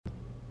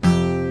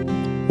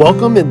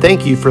Welcome and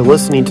thank you for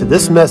listening to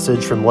this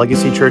message from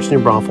Legacy Church New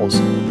Braunfels.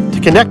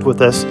 To connect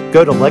with us,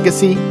 go to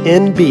legacynb.com.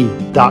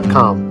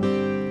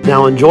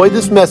 Now enjoy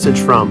this message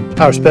from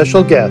our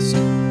special guest.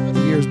 Over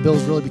the years,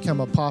 Bill's really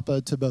become a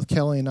papa to both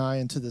Kelly and I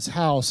and to this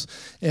house,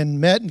 and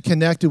met and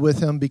connected with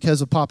him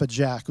because of Papa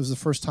Jack. It was the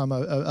first time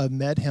I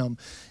met him.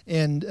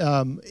 And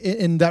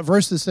in that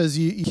verse that says,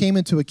 you came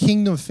into a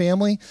kingdom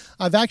family,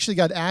 I've actually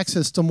got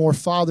access to more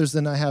fathers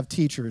than I have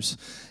teachers.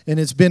 And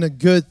it's been a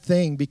good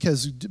thing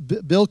because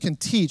Bill can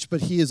teach,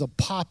 but he is a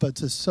papa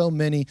to so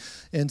many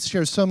and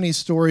shares so many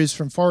stories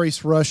from Far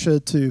East Russia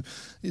to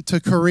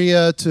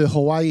Korea to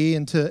Hawaii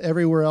and to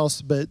everywhere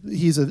else. But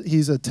he's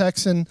a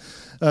Texan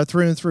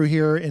through and through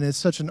here, and it's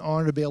such an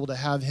honor to be able to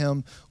have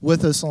him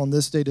with us on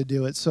this day to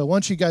do it. So why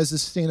don't you guys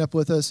just stand up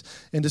with us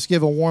and just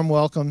give a warm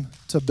welcome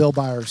to Bill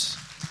Byers.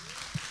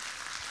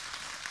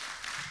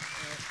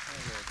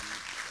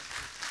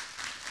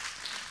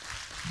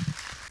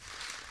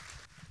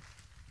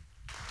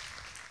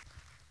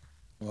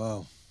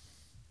 Wow.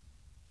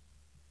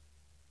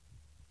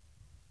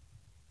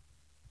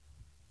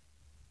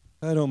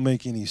 I don't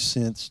make any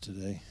sense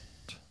today.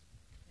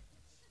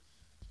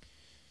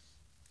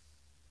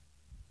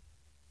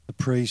 The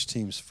praise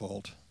team's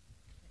fault.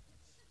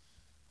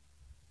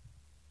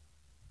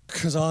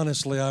 Because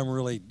honestly, I'm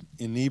really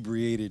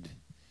inebriated.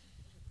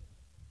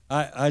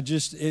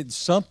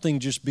 Something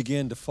just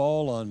began to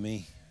fall on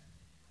me.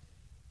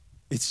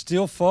 It's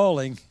still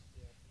falling.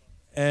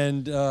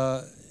 And,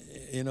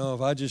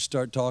 if I just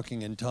start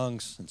talking in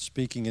tongues and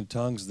speaking in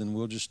tongues, then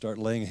we'll just start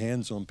laying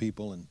hands on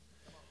people and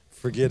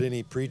forget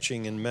any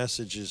preaching and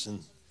messages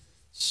and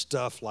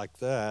stuff like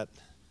that.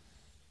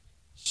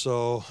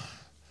 So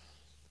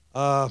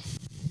I'd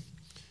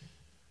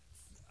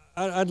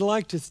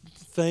like to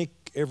thank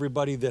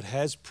everybody that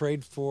has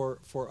prayed for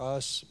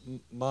us.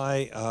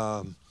 My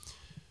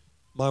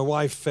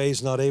wife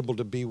Faye's not able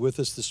to be with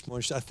us this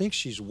morning. I think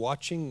she's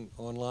watching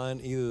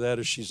online, either that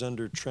or she's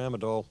under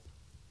tramadol.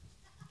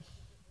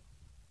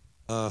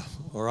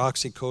 Or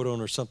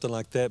oxycodone or something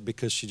like that,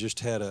 because she just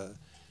had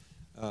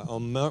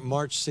on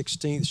March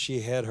 16th,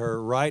 she had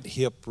her right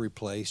hip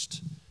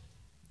replaced.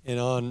 And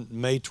on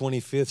May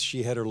 25th,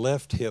 she had her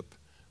left hip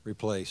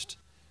replaced.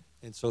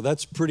 And so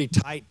that's pretty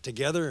tight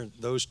together,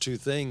 those two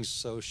things.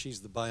 So she's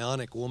the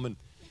bionic woman.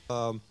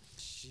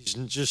 She's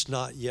just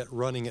not yet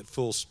running at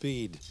full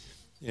speed,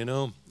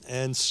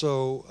 And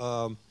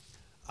so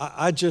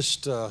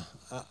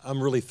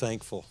I'm really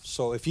thankful.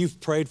 So if you've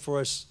prayed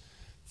for us,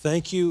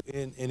 thank you,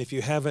 and if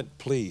you haven't,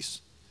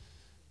 please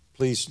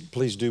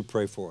do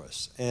pray for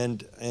us.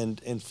 And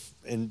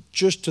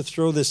just to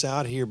throw this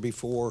out here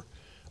before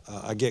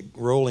I get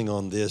rolling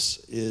on this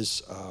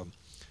is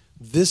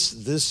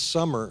this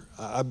summer,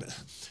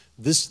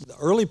 the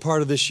early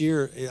part of this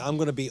year, I'm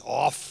going to be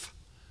off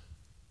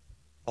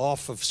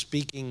of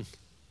speaking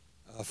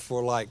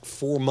for like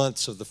 4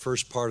 months of the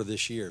first part of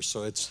this year.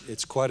 So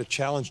it's quite a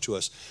challenge to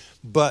us,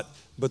 but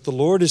the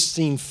Lord has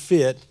seen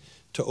fit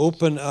to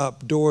open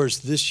up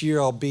doors. This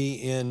year I'll be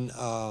in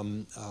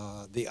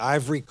the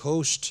Ivory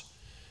Coast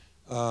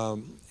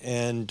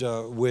and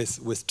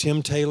with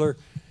Tim Taylor,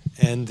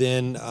 and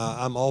then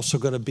I'm also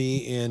going to be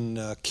in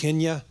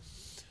Kenya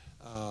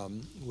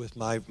with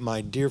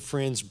my dear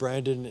friends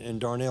Brandon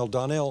and Darnell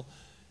Donnell,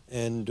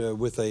 and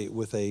with a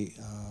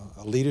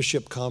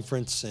leadership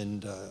conference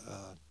and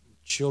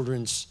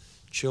children's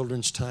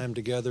time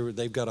together.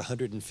 They've got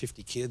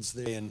 150 kids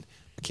there, and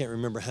I can't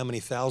remember how many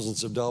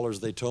thousands of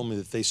dollars they told me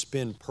that they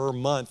spend per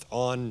month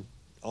on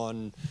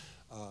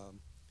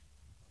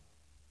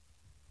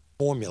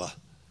formula.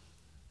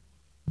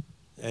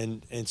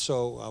 And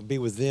so I'll be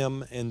with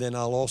them, and then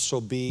I'll also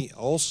be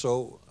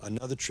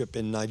another trip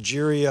in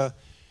Nigeria,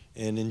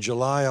 and in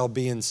July I'll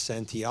be in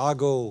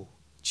Santiago,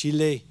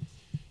 Chile,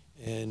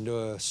 and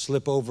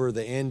slip over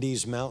the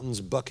Andes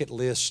Mountains bucket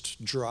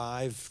list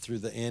drive through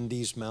the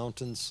Andes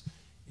Mountains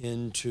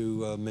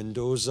into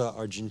Mendoza,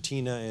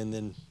 Argentina, and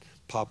then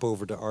pop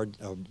over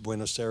to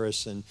Buenos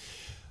Aires, and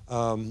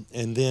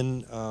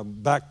then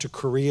back to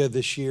Korea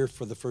this year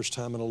for the first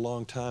time in a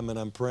long time. And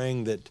I'm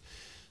praying that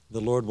the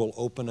Lord will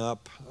open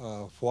up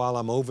while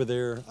I'm over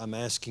there. I'm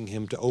asking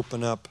Him to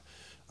open up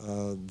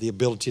the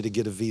ability to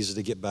get a visa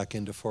to get back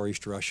into Far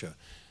East Russia.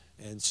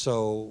 And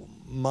so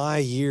my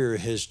year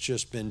has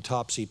just been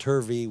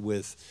topsy-turvy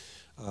with,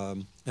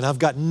 and I've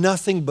got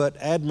nothing but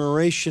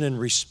admiration and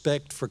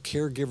respect for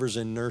caregivers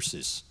and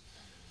nurses.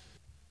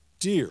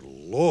 Dear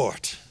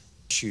Lord,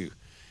 you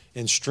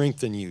and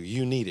strengthen you.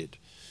 You need it,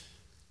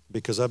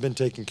 because I've been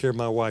taking care of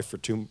my wife for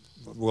I'm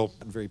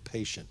very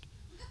patient.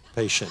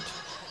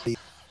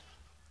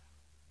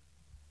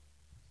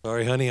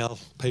 Sorry, honey, I'll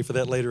pay for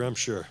that later, I'm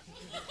sure.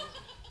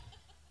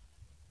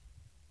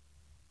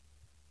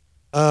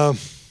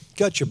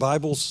 Got your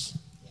Bibles?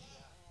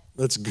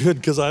 That's good,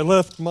 because I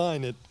left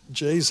mine at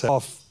Jay's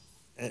house.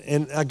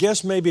 And I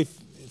guess maybe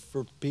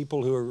for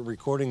people who are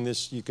recording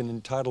this, you can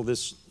entitle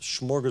this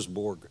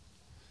Smorgasbord.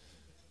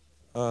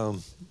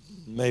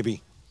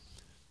 Maybe.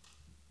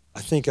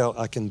 I think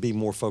I can be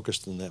more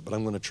focused than that, but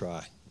I'm going to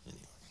try.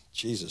 Anyway,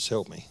 Jesus,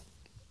 help me.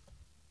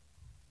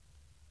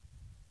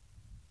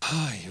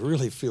 I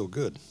really feel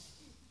good.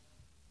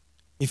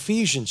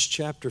 Ephesians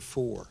chapter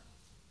 4.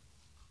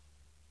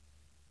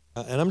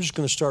 And I'm just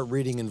going to start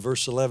reading in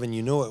verse 11.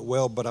 You know it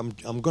well, but I'm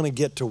going to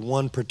get to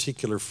one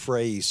particular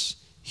phrase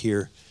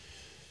here.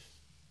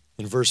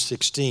 In verse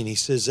 16, he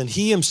says, and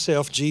he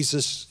himself,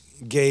 Jesus,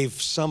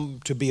 gave some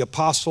to be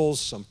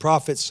apostles, some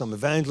prophets, some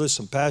evangelists,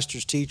 some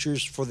pastors,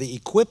 teachers, for the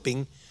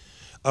equipping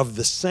of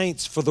the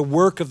saints for the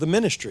work of the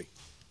ministry.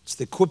 It's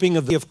the equipping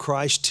of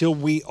Christ till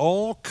we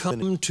all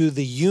come to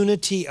the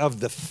unity of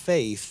the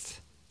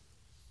faith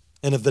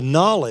and of the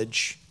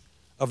knowledge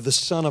of the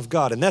Son of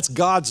God. And that's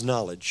God's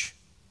knowledge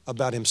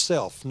about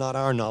himself, not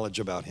our knowledge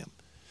about him.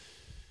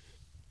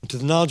 To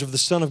the knowledge of the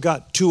Son of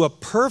God, to a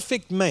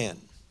perfect man,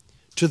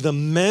 to the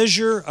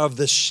measure of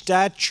the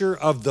stature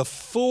of the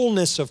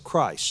fullness of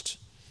Christ,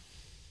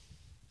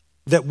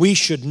 that we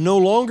should no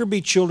longer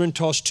be children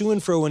tossed to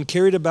and fro and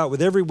carried about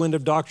with every wind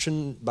of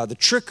doctrine by the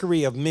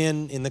trickery of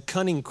men in the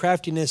cunning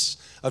craftiness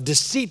of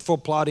deceitful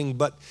plotting,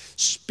 but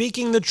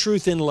speaking the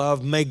truth in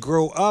love may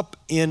grow up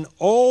in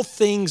all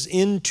things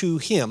into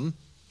him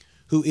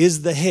who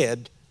is the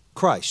head,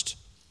 Christ.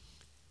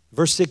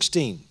 Verse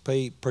 16,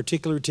 pay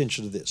particular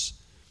attention to this.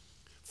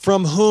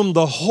 From whom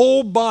the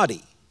whole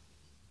body,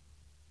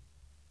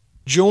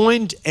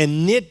 joined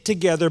and knit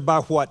together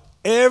by what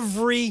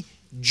every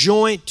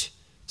joint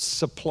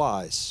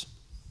supplies,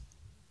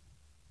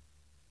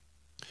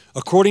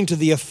 according to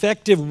the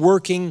effective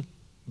working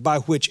by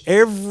which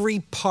every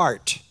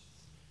part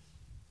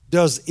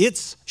does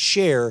its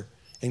share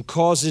and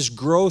causes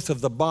growth of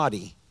the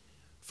body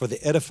for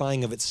the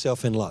edifying of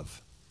itself in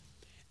love.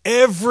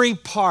 Every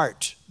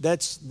part,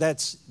 that's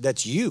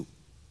you,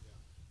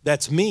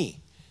 that's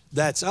me,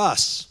 that's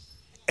us.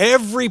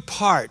 Every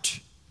part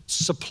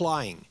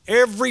supplying,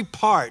 every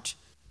part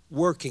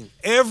working,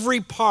 every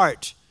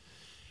part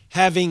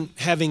having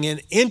an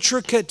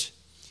intricate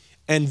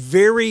and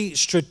very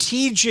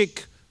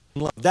strategic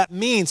love. That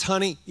means,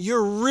 honey,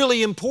 you're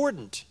really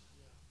important.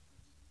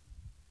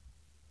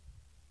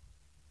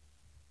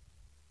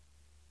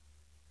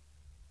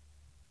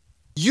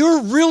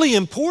 You're really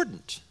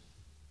important.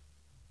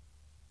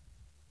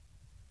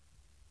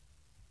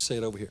 Say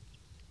it over here.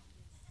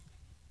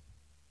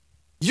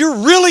 You're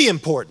really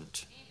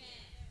important.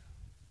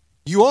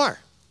 You are.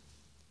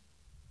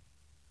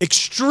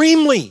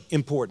 Extremely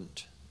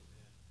important.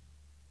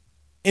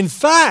 In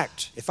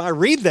fact, if I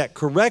read that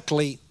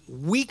correctly,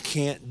 we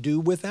can't do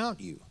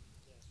without you.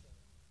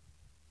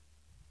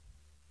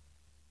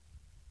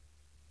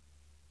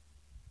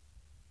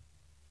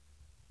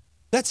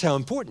 That's how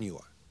important you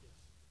are.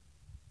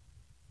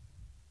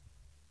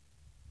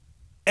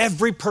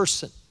 Every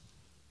person.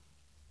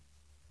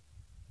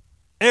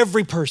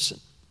 Every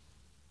person.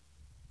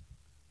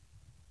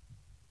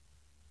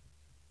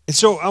 And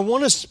so I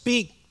want to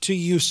speak to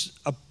you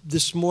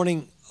this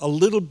morning a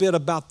little bit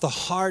about the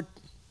heart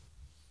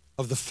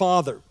of the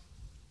Father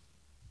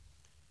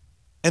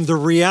and the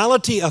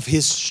reality of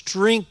his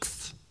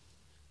strength,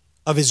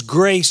 of his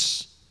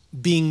grace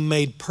being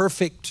made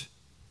perfect.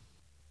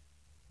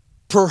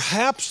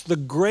 Perhaps the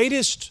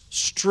greatest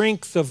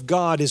strength of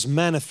God is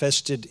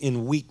manifested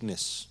in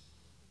weakness.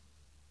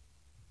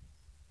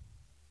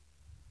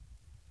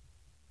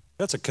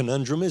 That's a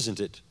conundrum, isn't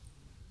it?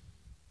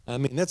 I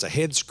mean, that's a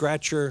head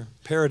scratcher,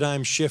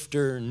 paradigm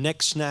shifter,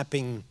 neck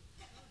snapping,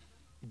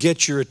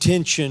 get your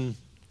attention.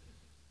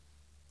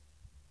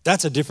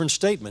 That's a different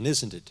statement,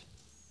 isn't it?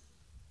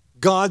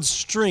 God's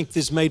strength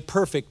is made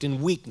perfect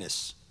in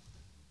weakness.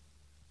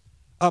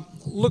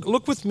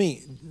 Look with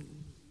me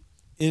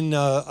in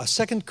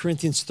 2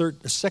 Corinthians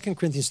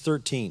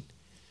 13.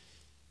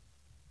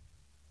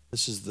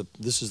 This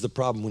is the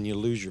problem when you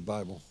lose your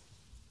Bible.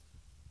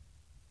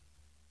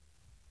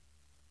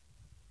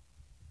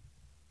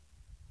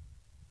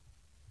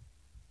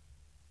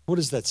 What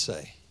does that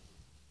say?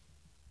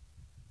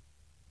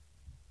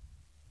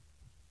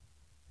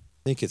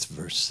 I think it's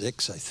verse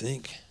 6, I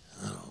think.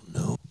 I don't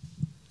know.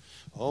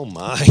 Oh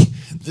my,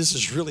 this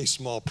is really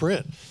small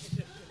print.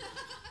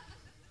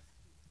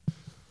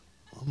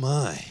 Oh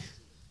my.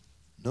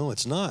 No,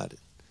 it's not.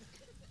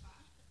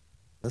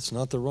 That's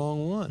not the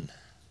wrong one.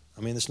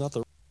 I mean, it's not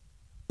the...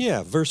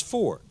 Yeah, verse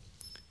 4.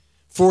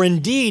 For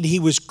indeed he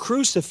was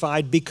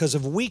crucified because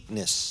of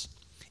weakness,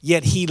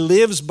 yet he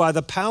lives by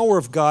the power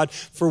of God.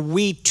 For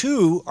we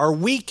too are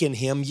weak in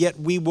him, yet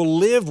we will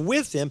live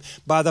with him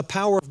by the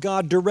power of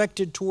God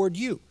directed toward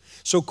you.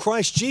 So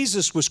Christ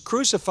Jesus was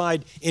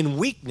crucified in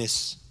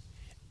weakness,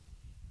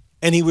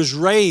 and he was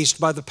raised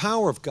by the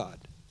power of God.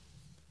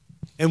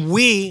 And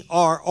we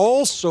are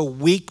also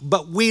weak,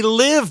 but we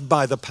live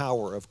by the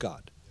power of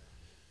God.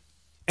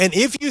 And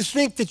if you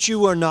think that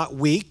you are not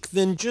weak,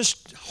 then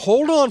just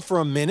hold on for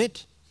a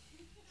minute.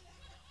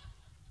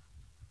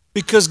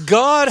 Because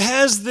God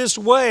has this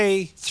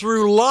way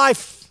through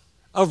life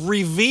of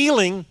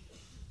revealing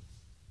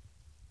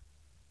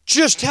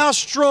just how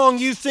strong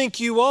you think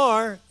you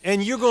are,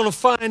 and you're going to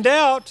find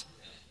out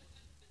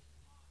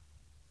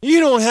you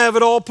don't have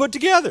it all put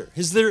together.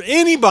 Is there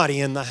anybody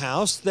in the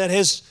house that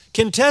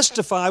can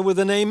testify with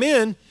an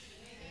amen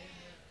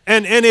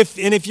And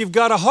if you've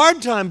got a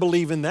hard time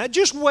believing that,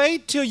 just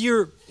wait till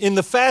you're in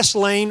the fast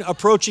lane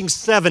approaching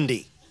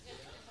 70.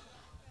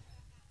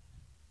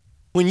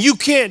 When you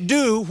can't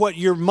do what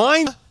your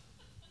mind...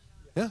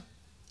 Yeah,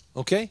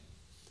 okay?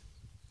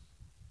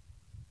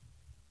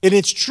 And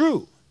it's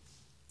true.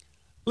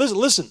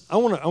 Listen, I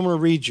want to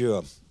read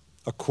you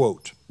a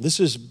quote. This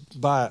is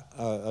by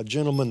a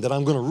gentleman that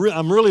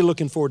I'm really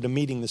looking forward to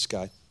meeting this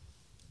guy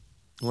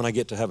when I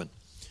get to heaven.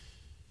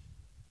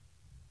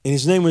 And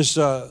his name was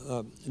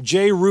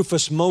J.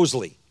 Rufus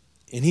Mosley.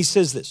 And he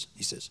says this.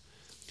 He says,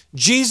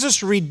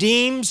 Jesus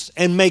redeems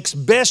and makes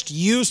best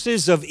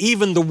uses of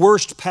even the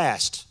worst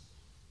past.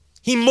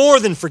 He more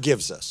than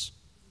forgives us.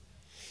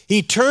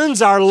 He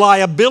turns our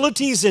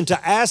liabilities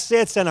into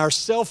assets and our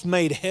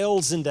self-made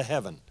hells into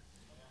heaven.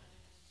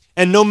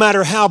 And no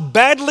matter how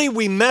badly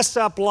we mess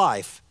up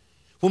life,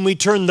 when we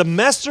turn the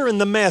messer and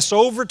the mess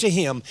over to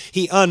Him,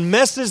 He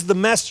unmesses the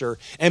messer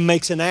and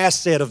makes an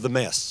asset of the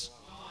mess.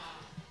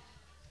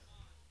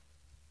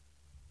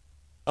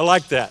 I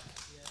like that.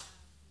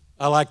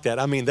 I like that.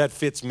 I mean, that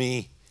fits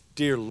me.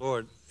 Dear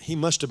Lord, He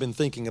must have been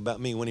thinking about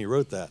me when He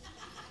wrote that.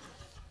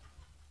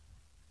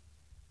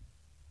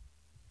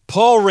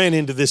 Paul ran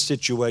into this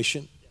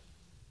situation,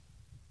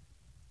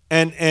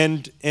 and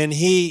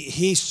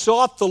he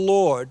sought the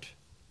Lord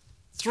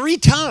 3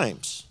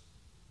 times,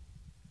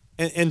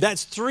 and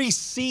that's 3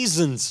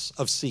 seasons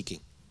of seeking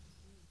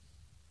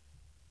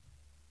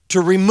to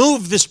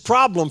remove this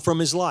problem from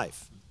his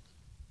life.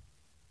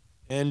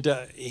 And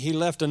he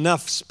left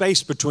enough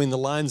space between the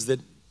lines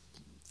that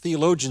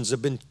theologians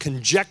have been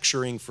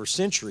conjecturing for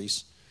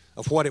centuries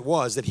of what it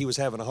was that he was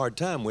having a hard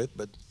time with,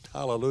 but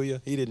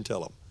hallelujah, he didn't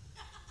tell them.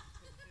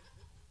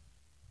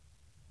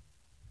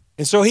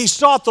 And so he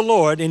sought the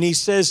Lord, and he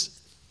says,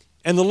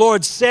 and the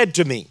Lord said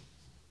to me,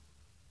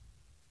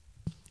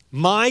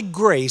 my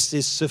grace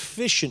is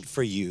sufficient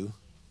for you,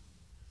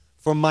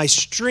 for my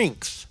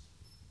strength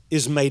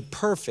is made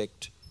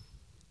perfect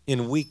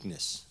in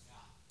weakness.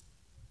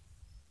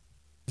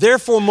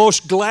 Therefore,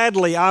 most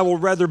gladly, I will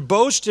rather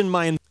boast in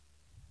my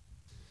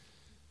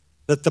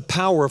that the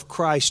power of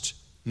Christ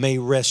may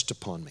rest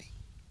upon me.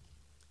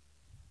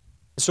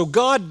 So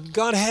God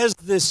has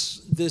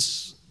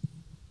this.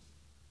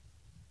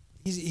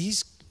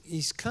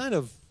 He's kind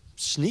of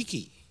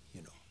sneaky,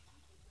 you know.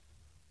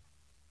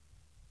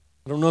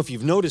 I don't know if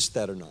you've noticed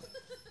that or not,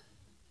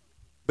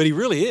 but He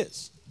really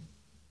is.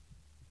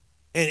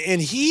 And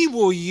He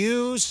will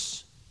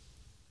use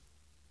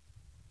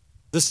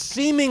the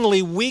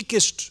seemingly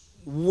weakest,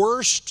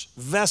 worst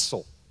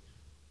vessel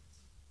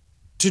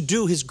to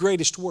do His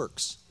greatest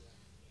works.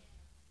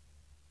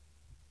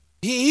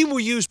 He will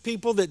use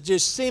people that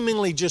just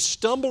seemingly just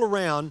stumble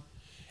around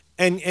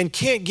and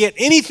can't get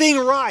anything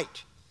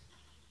right.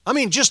 I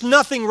mean, just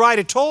nothing right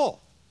at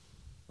all,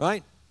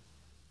 right?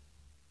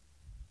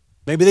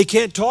 Maybe they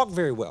can't talk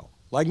very well,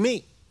 like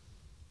me.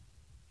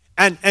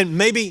 And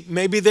maybe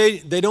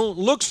they don't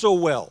look so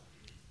well,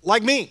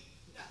 like me.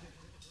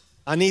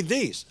 I need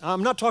these.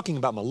 I'm not talking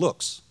about my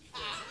looks.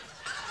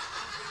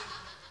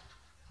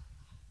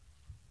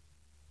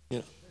 You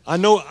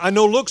know, I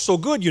know looks so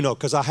good, you know,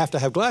 because I have to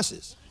have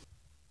glasses.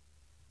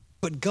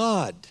 But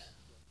God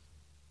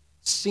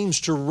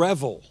seems to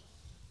revel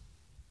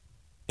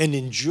and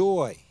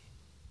enjoy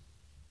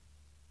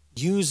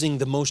using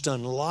the most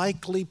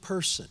unlikely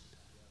person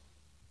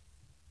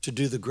to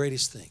do the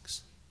greatest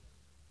things.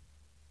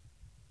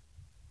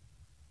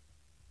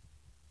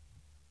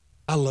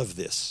 I love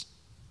this.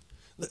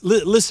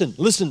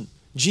 Listen,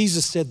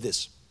 Jesus said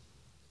this.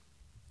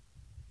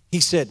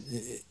 He said,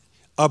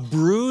 a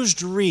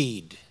bruised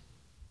reed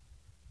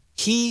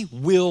He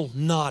will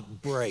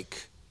not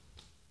break,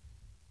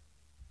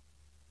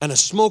 and a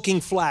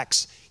smoking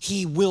flax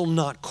He will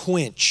not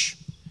quench,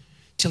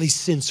 till He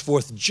sends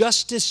forth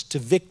justice to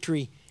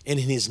victory, and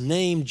in His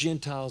name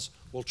Gentiles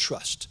will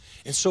trust.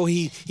 And so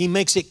he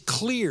makes it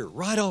clear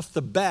right off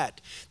the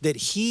bat that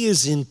He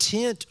is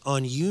intent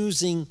on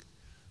using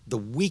the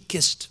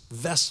weakest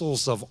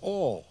vessels of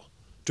all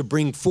to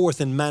bring forth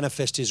and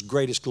manifest His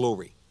greatest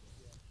glory.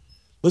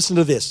 Listen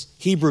to this.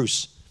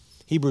 Hebrews.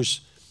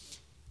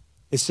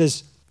 It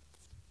says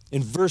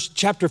in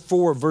chapter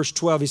 4, verse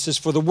 12, he says,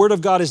 for the word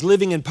of God is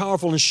living and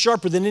powerful and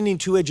sharper than any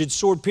two-edged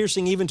sword,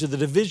 piercing even to the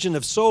division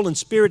of soul and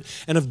spirit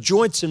and of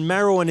joints and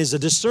marrow, and is a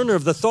discerner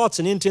of the thoughts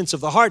and intents of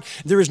the heart.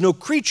 There is no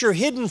creature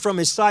hidden from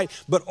His sight,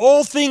 but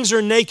all things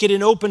are naked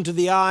and open to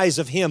the eyes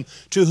of Him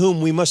to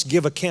whom we must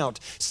give account.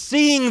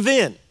 Seeing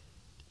then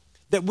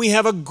that we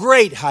have a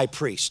great high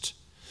priest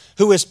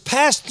who has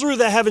passed through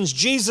the heavens,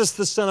 Jesus,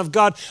 the Son of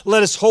God,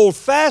 let us hold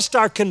fast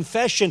our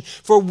confession,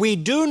 for we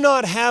do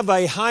not have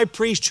a high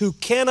priest who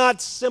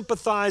cannot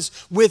sympathize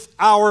with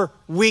our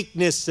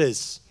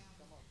weaknesses,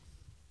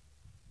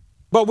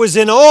 but was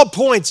in all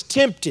points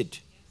tempted,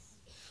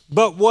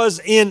 but was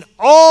in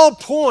all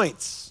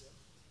points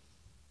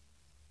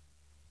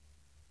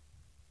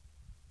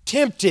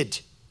tempted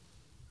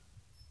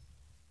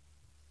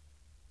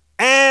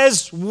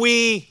as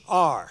we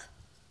are,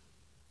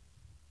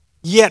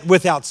 yet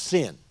without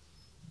sin.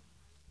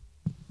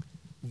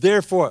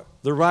 Therefore,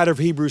 the writer of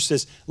Hebrews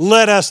says,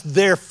 let us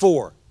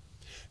therefore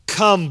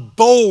come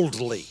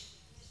boldly.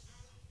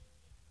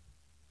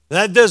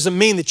 That doesn't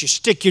mean that you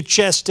stick your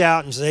chest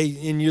out and say,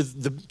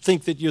 and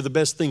think that you're the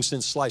best thing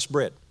since sliced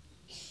bread.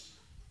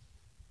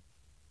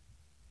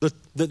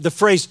 The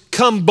phrase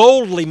come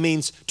boldly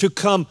means to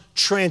come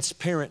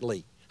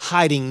transparently,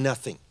 hiding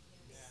nothing.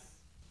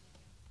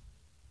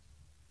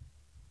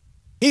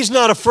 He's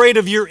not afraid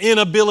of your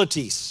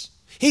inabilities.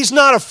 He's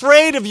not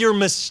afraid of your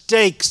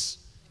mistakes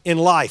in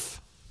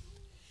life.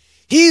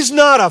 He's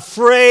not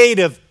afraid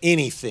of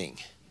anything.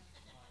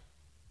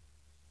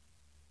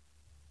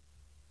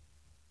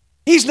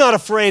 He's not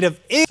afraid of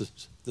anything.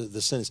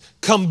 The sentence,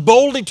 come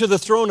boldly to the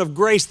throne of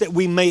grace that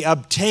we may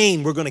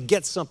obtain. We're going to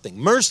get something.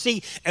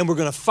 Mercy, and we're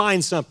going to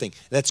find something.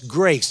 That's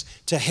grace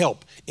to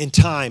help in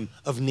time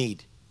of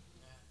need.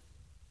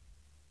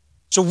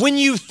 So when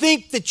you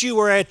think that you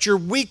are at your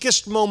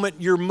weakest moment,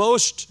 the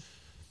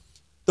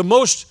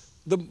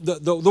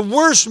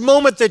worst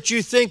moment that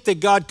you think that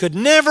God could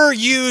never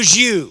use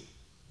you,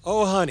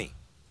 oh honey,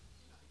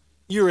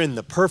 you're in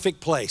the perfect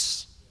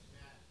place.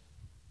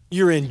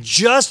 You're in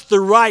just the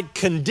right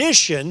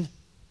condition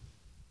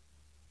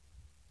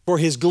for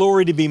His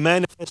glory to be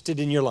manifested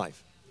in your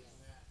life.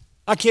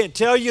 I can't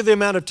tell you the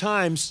amount of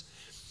times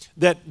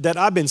that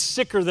I've been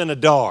sicker than a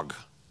dog.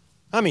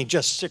 I mean,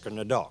 just sicker than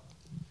a dog.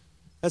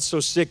 That's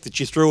so sick that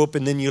you throw up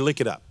and then you lick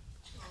it up.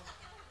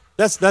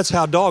 That's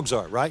how dogs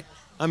are, right?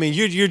 I mean,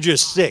 you're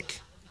just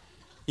sick.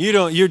 You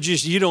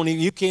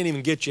can't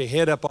even get your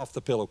head up off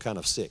the pillow, kind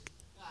of sick.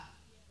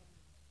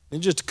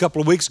 And just a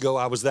couple of weeks ago,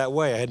 I was that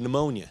way. I had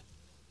pneumonia,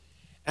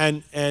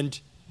 and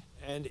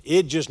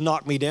it just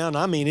knocked me down.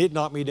 I mean, it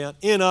knocked me down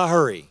in a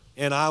hurry,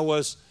 and I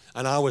was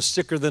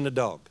sicker than a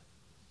dog.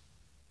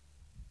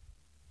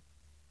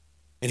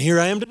 And here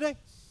I am today.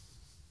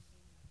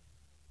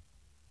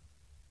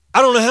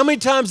 I don't know how many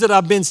times that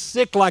I've been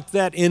sick like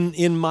that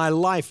in my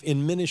life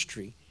in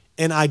ministry.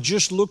 And I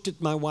just looked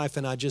at my wife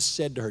and I just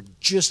said to her,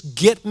 just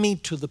get me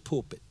to the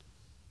pulpit.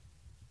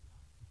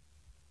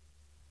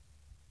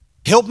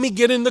 Help me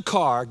get in the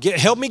car.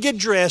 Help me get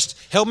dressed.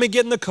 Help me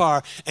get in the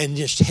car. And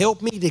just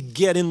help me to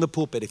get in the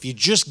pulpit. If you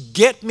just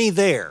get me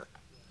there,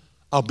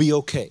 I'll be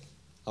okay.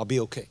 I'll be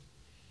okay.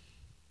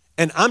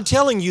 And I'm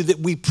telling you that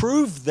we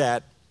proved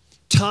that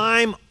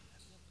time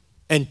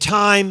and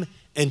time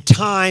and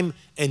time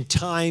and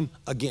time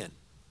again.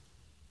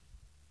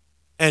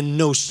 And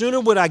no sooner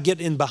would I get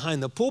in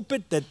behind the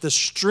pulpit that the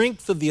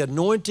strength of the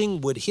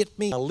anointing would hit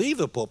me. I leave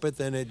the pulpit,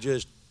 then it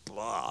just,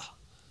 blah.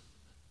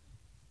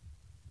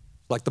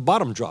 Like the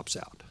bottom drops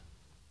out.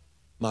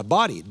 My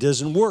body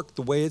doesn't work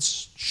the way it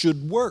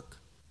should work.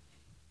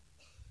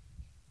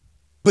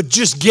 But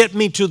just get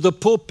me to the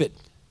pulpit.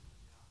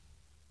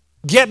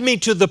 Get me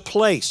to the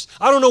place.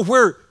 I don't know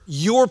where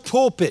your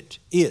pulpit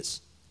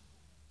is.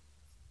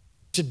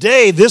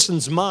 Today, this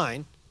one's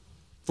mine.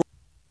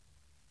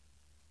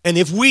 And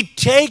if we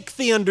take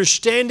the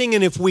understanding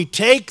and if we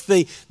take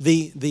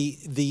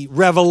the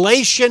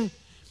revelation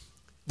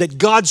that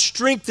God's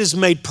strength is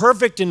made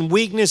perfect in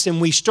weakness,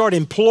 and we start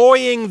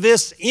employing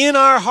this in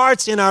our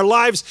hearts, in our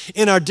lives,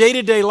 in our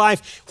day-to-day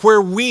life, where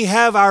we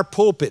have our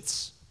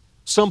pulpits.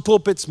 Some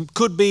pulpits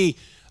could be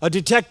a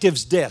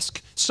detective's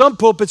desk. Some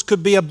pulpits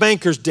could be a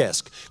banker's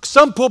desk.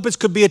 Some pulpits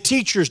could be a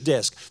teacher's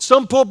desk.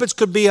 Some pulpits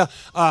could be a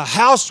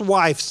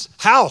housewife's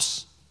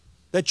house.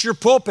 That's your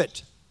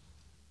pulpit.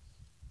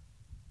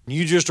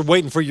 You just are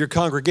waiting for your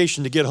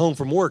congregation to get home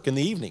from work in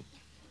the evening.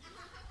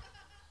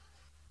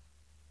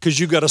 Because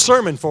you got a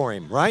sermon for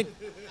him, right?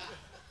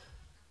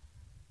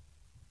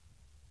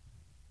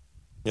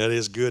 That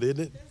is good, isn't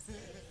it?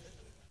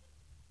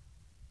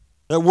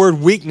 That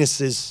word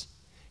weaknesses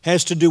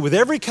has to do with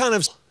every kind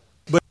of...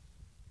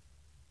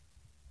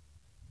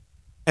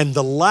 and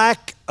the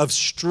lack of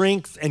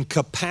strength and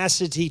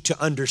capacity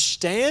to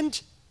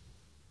understand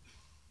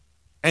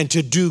and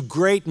to do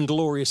great and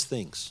glorious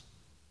things.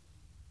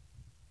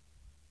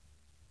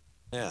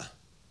 Yeah.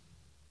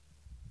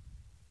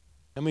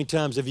 How many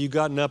times have you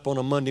gotten up on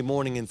a Monday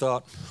morning and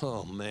thought,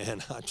 oh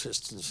man, I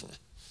just...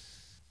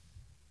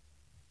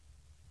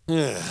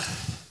 Yeah.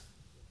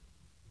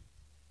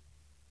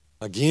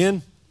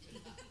 Again?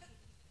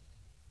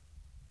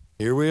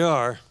 Here we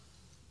are.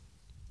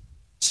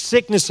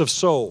 Sickness of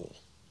soul.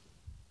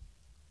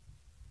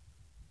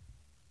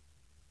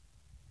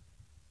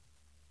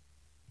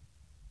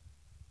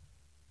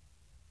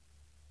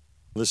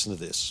 Listen to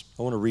this.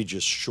 I want to read you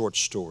a short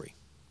story.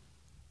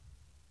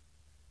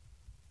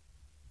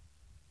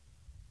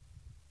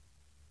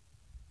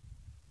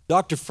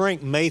 Dr.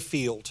 Frank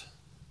Mayfield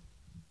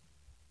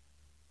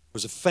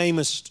was a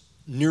famous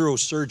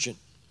neurosurgeon.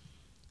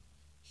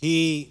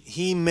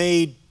 He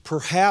made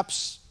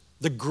perhaps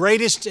the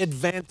greatest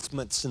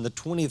advancements in the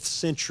 20th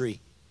century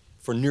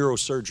for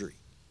neurosurgery.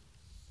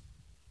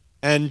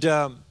 And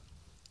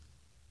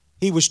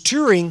he was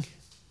touring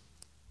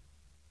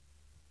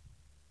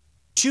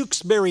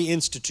Tewksbury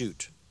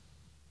Institute.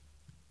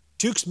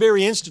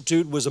 Tewksbury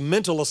Institute was a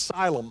mental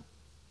asylum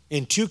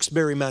in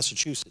Tewksbury,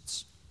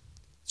 Massachusetts.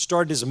 It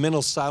started as a mental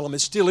asylum. It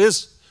still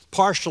is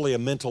partially a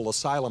mental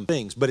asylum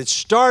things, but it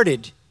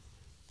started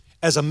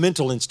as a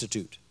mental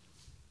institute,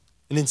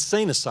 an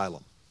insane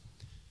asylum.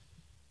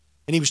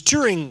 And he was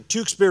touring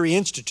Tewksbury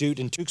Institute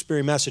in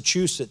Tewksbury,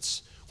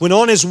 Massachusetts, when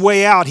on his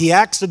way out, he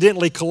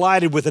accidentally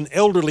collided with an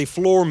elderly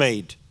floor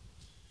maid.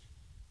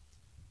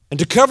 And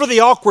to cover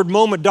the awkward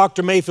moment,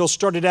 Dr. Mayfield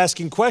started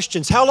asking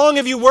questions. How long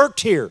have you worked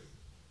here?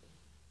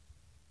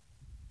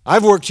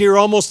 I've worked here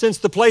almost since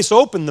the place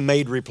opened, the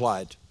maid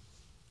replied.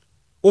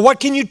 Well, what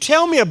can you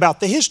tell me about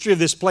the history of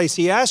this place,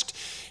 he asked.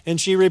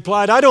 And she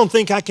replied, I don't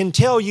think I can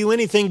tell you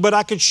anything, but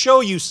I could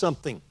show you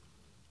something.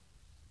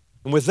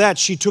 And with that,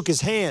 she took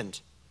his hand,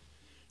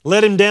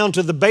 led him down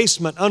to the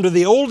basement under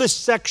the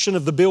oldest section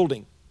of the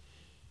building.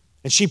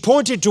 And she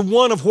pointed to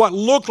one of what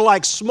looked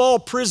like small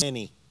prison.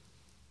 Annie.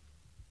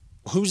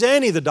 Who's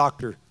Annie? The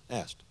doctor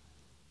asked.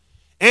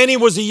 Annie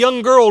was a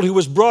young girl who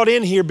was brought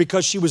in here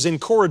because she was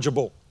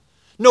incorrigible.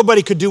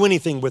 Nobody could do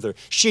anything with her.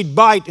 She'd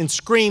bite and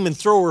scream and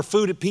throw her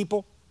food at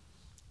people.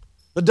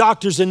 The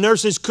doctors and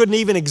nurses couldn't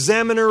even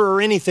examine her or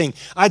anything.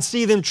 I'd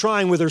see them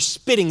trying with her,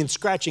 spitting and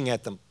scratching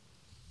at them.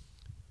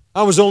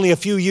 I was only a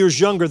few years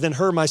younger than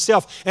her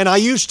myself, and I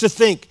used to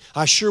think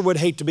I sure would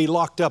hate to be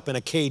locked up in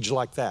a cage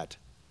like that.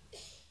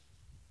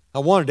 I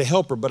wanted to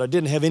help her, but I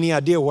didn't have any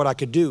idea what I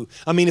could do.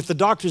 I mean, if the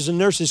doctors and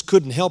nurses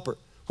couldn't help her,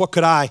 what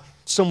could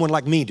someone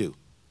like me, do?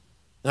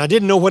 And I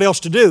didn't know what else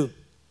to do,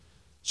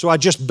 so I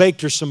just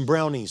baked her some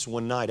brownies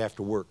one night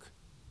after work.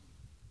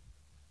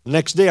 The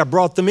next day I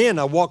brought them in.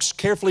 I walked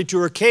carefully to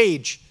her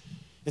cage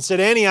and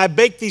said, Annie, I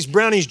baked these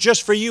brownies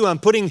just for you. I'm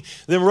putting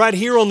them right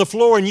here on the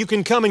floor, and you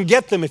can come and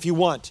get them if you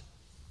want.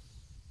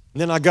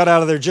 And then I got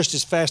out of there just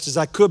as fast as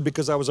I could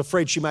because I was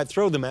afraid she might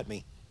throw them at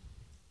me.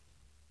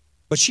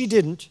 But she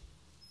didn't.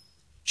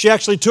 She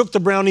actually took the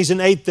brownies and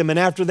ate them, and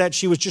after that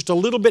she was just a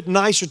little bit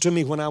nicer to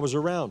me when I was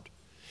around.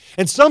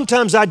 And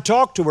sometimes I'd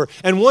talk to her,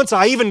 and once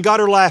I even got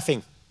her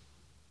laughing.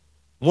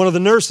 One of the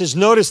nurses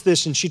noticed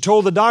this, and she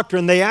told the doctor,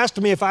 and they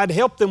asked me if I'd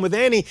help them with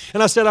Annie,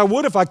 and I said I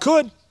would if I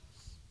could.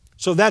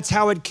 So that's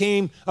how it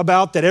came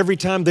about that every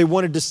time they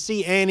wanted to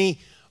see Annie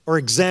or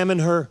examine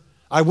her,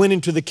 I went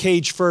into the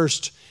cage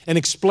first and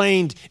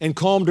explained and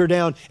calmed her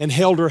down and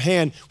held her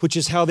hand, which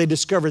is how they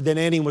discovered that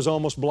Annie was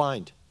almost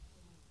blind.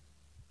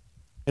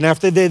 And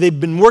after they'd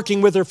been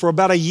working with her for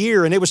about a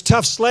year, and it was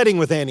tough sledding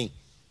with Annie,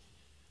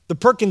 the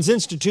Perkins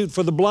Institute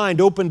for the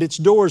Blind opened its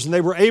doors, and they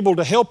were able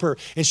to help her.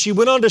 And she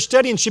went on to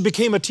study, and she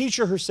became a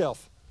teacher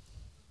herself.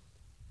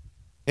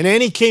 And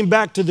Annie came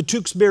back to the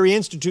Tewksbury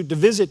Institute to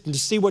visit and to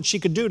see what she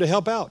could do to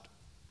help out.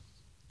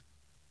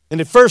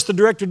 And at first, the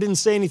director didn't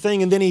say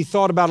anything, and then he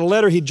thought about a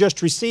letter he'd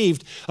just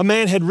received. A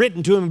man had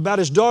written to him about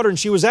his daughter, and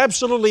she was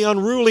absolutely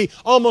unruly,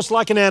 almost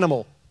like an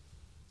animal.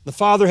 The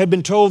father had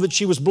been told that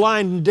she was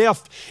blind and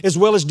deaf as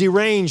well as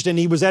deranged, and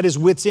he was at his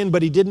wits' end,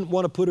 but he didn't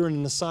want to put her in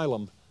an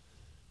asylum.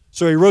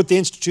 So he wrote the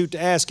Institute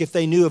to ask if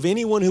they knew of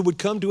anyone who would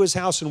come to his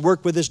house and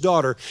work with his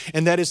daughter,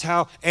 and that is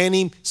how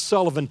Annie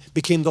Sullivan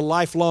became the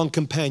lifelong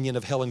companion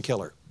of Helen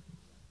Keller.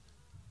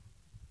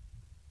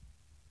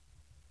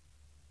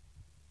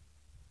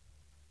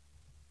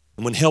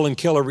 And when Helen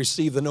Keller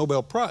received the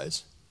Nobel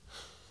Prize,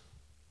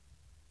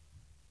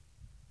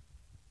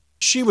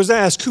 she was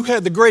asked who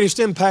had the greatest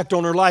impact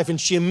on her life, and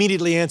she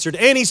immediately answered,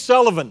 Annie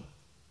Sullivan.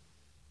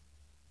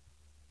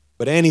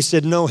 But Annie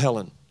said, no,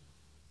 Helen.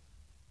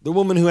 The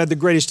woman who had the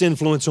greatest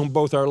influence on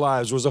both our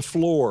lives was a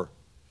floor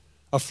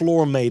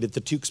maid at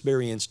the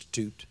Tewksbury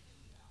Institute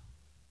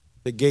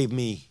that gave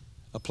me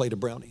a plate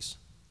of brownies.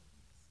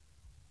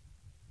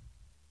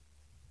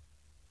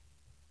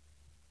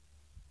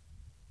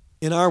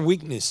 In our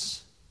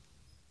weakness,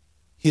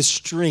 His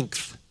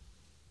strength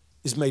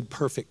is made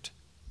perfect.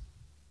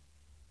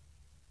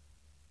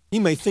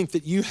 You may think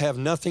that you have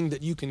nothing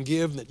that you can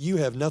give, that you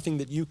have nothing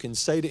that you can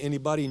say to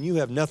anybody, and you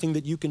have nothing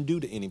that you can do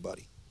to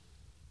anybody.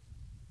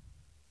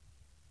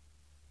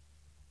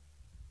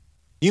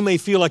 You may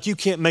feel like you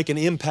can't make an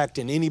impact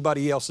in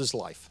anybody else's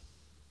life.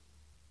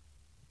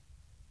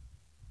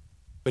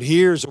 But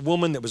here's a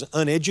woman that was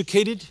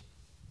uneducated.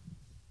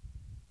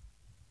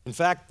 In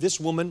fact, this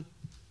woman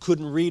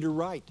couldn't read or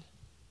write.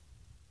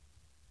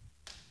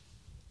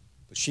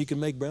 But she could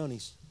make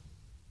brownies.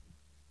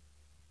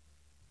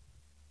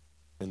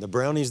 And the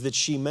brownies that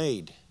she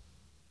made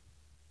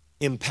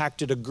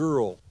impacted a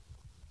girl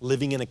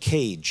living in a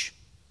cage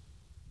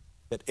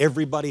that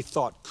everybody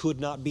thought could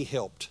not be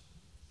helped.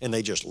 And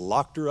they just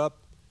locked her up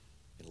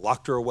and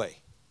locked her away.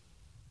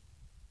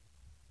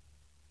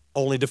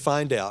 Only to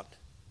find out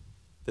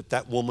that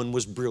that woman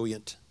was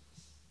brilliant.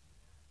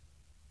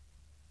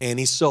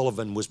 Annie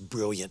Sullivan was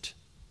brilliant.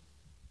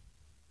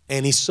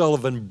 Annie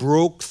Sullivan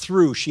broke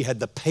through. She had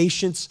the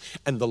patience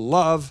and the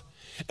love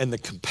and the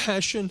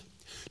compassion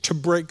to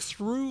break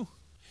through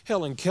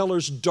Helen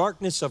Keller's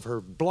darkness of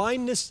her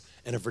blindness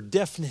and of her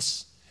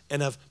deafness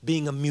and of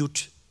being a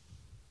mute.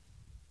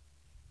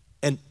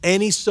 And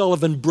Annie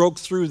Sullivan broke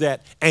through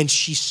that, and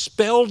she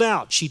spelled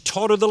out. She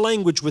taught her the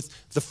language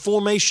with the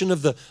formation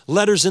of the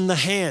letters in the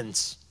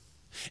hands.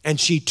 And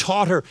she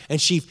taught her, and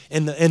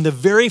the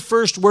very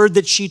first word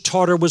that she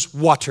taught her was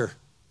water.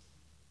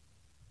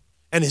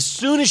 And as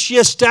soon as she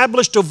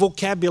established a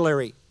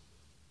vocabulary,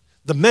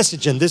 the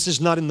message, and this is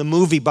not in the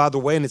movie, by the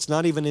way, and it's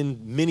not even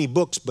in many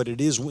books, but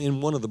it is in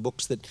one of the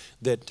books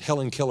that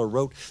Helen Keller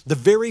wrote. The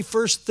very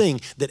first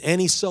thing that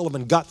Annie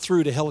Sullivan got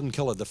through to Helen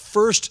Keller, the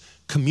first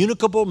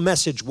communicable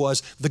message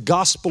was the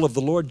gospel of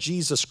the Lord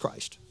Jesus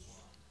Christ.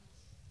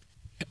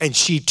 And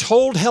she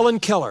told Helen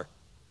Keller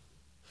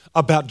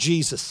about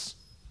Jesus.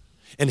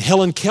 And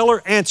Helen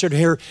Keller answered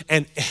her,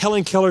 and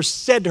Helen Keller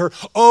said to her,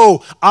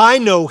 "Oh, I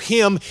know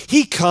him.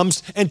 He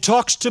comes and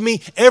talks to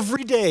me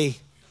every day."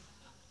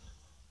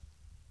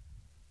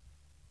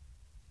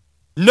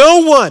 No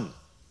one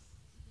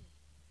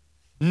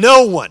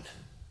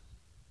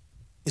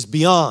is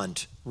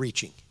beyond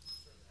reaching.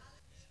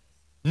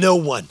 No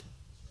one.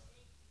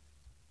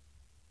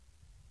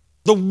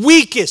 The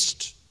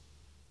weakest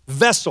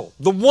vessel,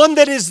 the one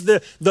that is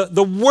the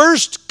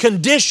worst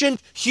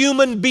conditioned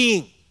human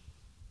being,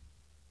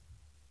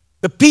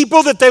 the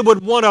people that they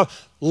would want to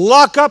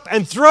lock up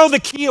and throw the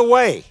key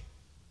away,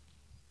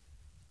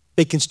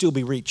 they can still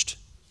be reached.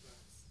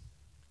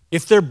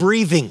 If they're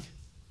breathing,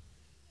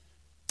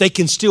 they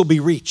can still be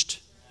reached.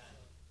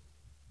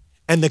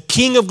 And the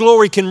King of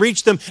Glory can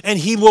reach them, and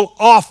He will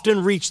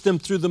often reach them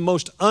through the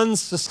most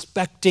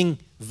unsuspecting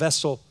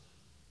vessel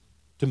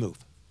to move.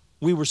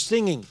 We were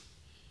singing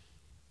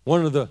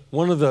one of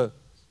the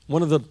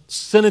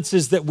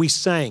sentences that we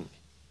sang.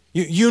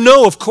 You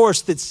know, of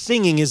course, that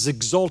singing is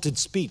exalted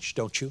speech,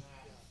 don't you?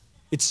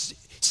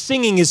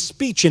 Singing is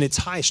speech in its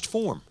highest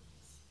form.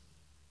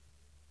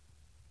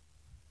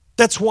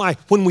 That's why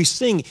when we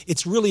sing,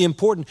 it's really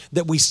important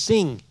that we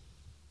sing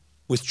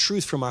with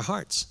truth from our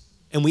hearts,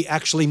 and we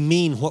actually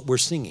mean what we're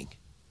singing.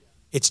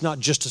 It's not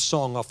just a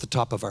song off the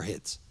top of our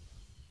heads.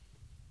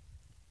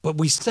 But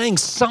we sang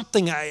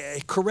something,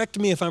 correct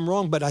me if I'm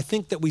wrong, but I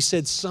think that we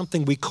said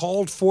something. We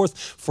called forth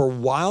for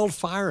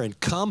wildfire and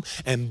come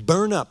and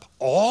burn up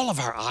all of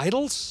our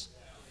idols.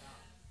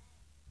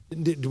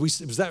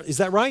 Is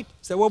that right?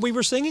 Is that what we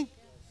were singing?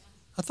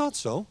 I thought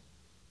so.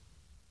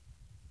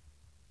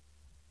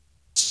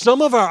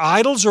 Some of our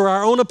idols are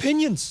our own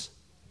opinions.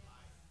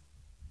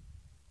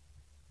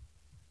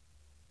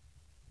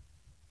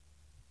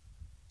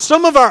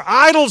 Some of our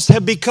idols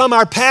have become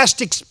our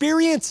past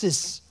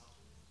experiences.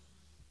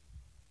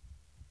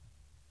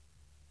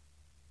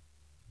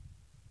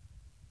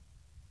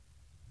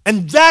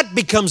 And that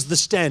becomes the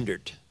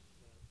standard.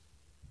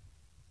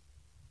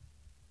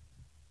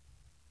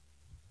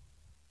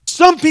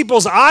 Some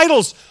people's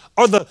idols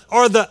are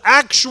the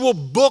actual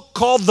book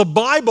called the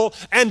Bible,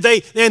 and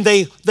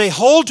they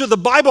hold to the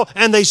Bible,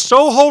 and they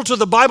so hold to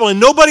the Bible, and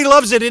nobody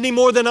loves it any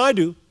more than I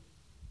do.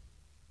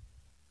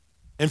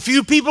 And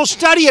few people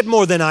study it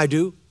more than I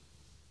do.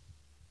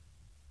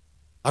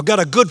 I've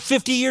got a good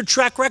 50-year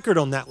track record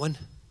on that one.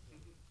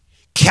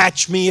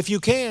 Catch me if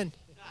you can.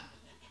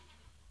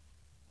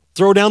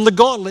 Throw down the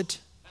gauntlet.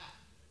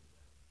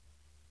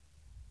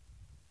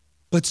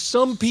 But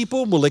some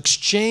people will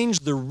exchange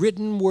the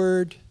written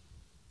word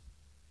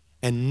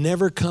and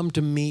never come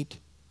to meet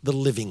the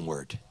living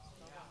word.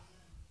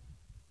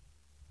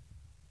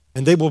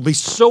 And they will be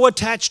so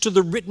attached to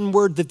the written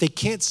word that they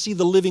can't see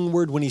the living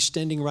word when He's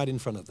standing right in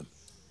front of them.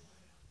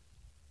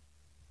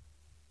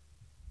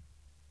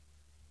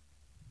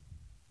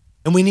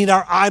 And we need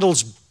our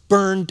idols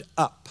burned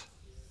up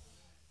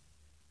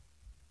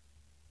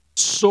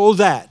so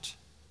that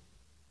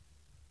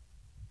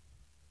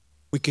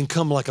we can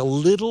come like a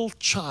little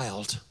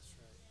child,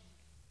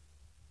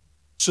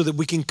 so that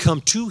we can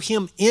come to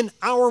Him in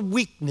our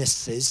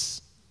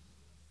weaknesses,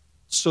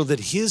 so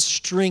that His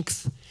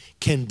strength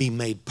can be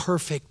made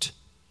perfect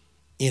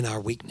in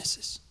our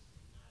weaknesses.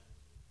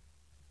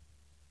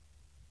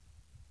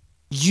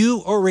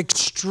 You are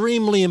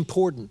extremely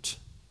important.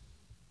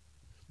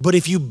 But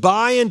if you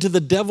buy into the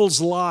devil's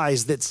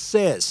lies that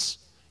says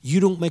you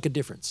don't make a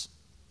difference,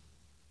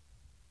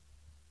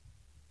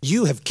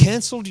 you have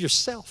canceled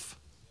yourself.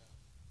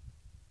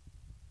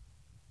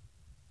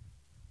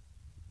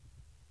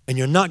 And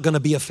you're not going to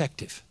be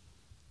effective.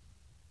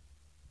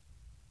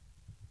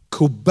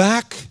 Go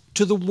back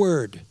to the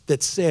word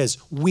that says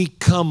we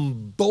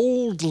come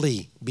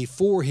boldly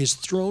before His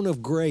throne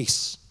of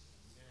grace,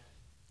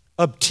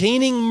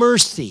 obtaining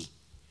mercy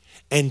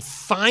and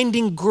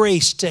finding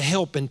grace to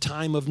help in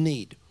time of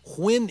need.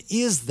 When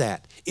is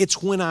that?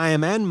 It's when I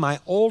am in my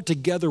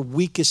altogether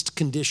weakest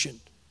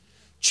condition.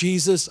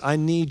 Jesus, I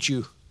need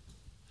you.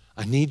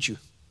 I need you.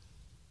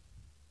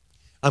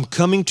 I'm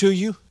coming to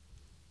you,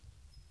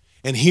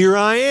 and here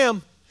I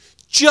am.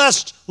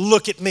 Just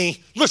look at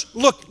me.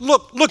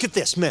 Look at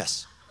this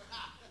mess.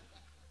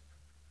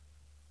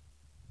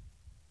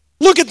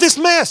 Look at this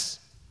mess.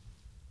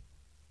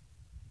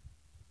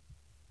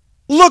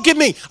 Look at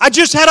me. I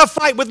just had a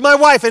fight with my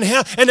wife,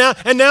 and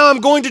now I'm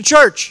going to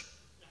church.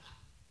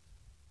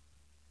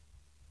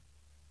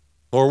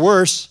 Or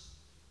worse,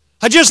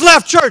 I just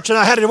left church and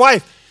I had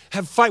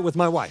a fight with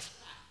my wife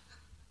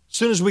as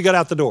soon as we got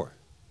out the door.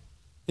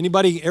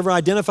 Anybody ever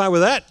identify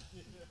with that?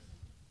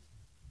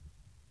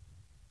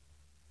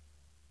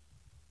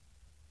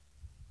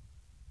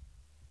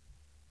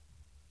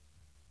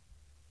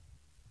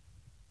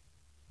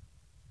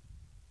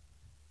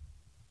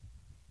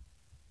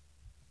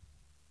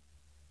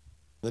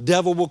 The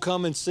devil will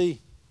come and see,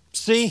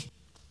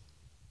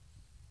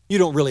 you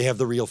don't really have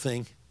the real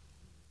thing.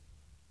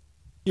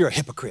 You're a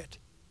hypocrite.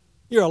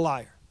 You're a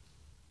liar.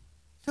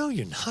 No,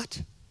 you're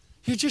not.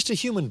 You're just a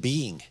human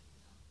being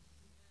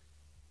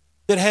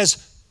that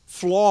has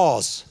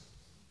flaws,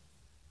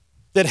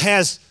 that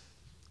has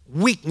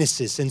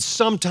weaknesses, and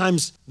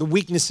sometimes the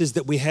weaknesses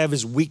that we have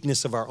is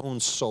weakness of our own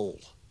soul.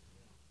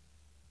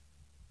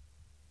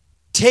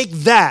 Take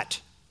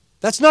that.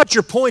 That's not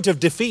your point of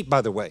defeat,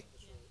 by the way.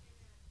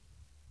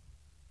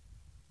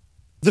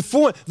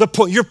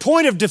 Your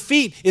point of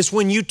defeat is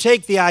when you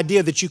take the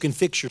idea that you can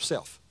fix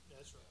yourself.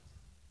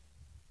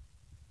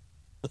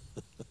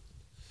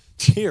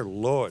 Dear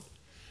Lord,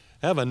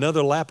 have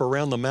another lap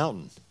around the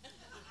mountain.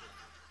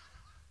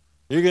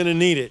 You're going to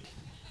need it.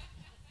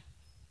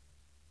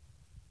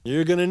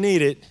 You're going to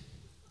need it.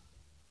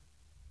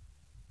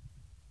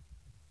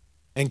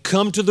 And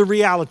come to the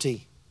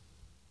reality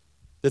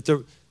that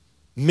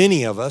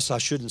many of us, I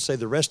shouldn't say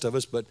the rest of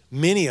us, but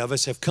many of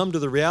us have come to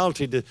the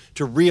reality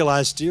to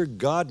realize, dear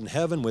God in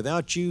heaven,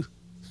 without you,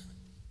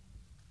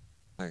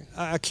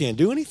 I can't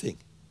do anything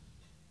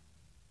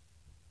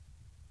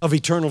of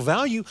eternal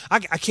value. I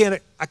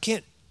can't.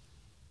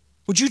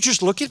 Would you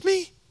just look at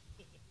me?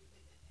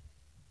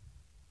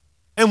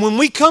 And when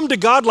we come to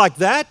God like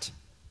that,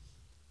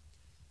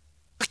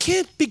 I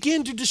can't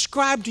begin to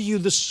describe to you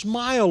the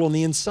smile on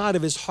the inside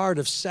of his heart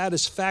of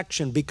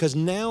satisfaction, because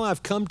now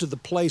I've come to the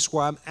place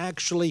where I'm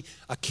actually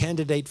a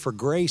candidate for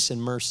grace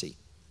and mercy.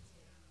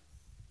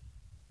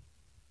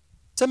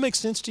 Does that make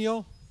sense to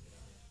y'all?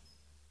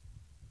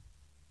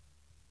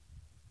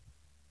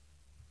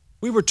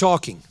 We were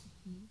talking.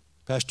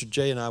 Pastor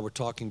Jay and I were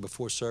talking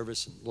before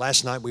service. And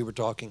last night we were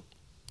talking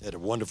at a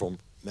wonderful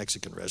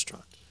Mexican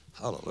restaurant.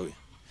 Hallelujah.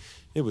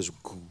 It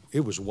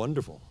was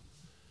wonderful.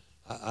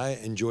 I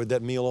enjoyed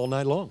that meal all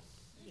night long.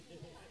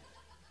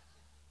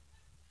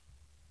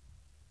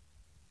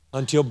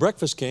 Until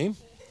breakfast came,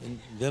 and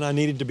then I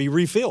needed to be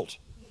refilled.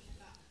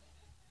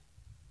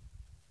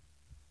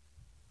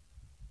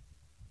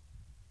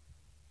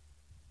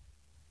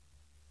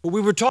 But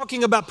we were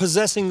talking about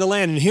possessing the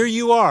land, and here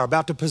you are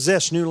about to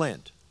possess new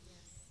land.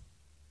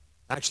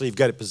 Actually, you've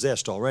got it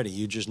possessed already.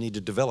 You just need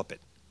to develop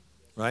it,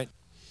 right?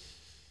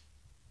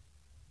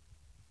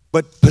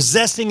 But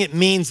possessing it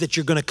means that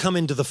you're going to come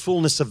into the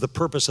fullness of the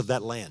purpose of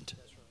that land.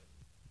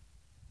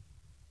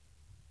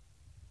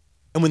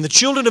 And when the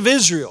children of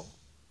Israel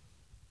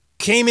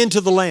came into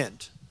the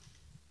land,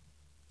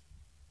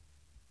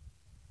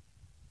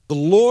 the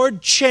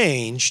Lord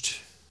changed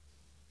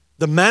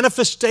the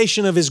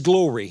manifestation of his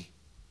glory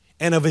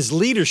and of his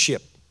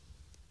leadership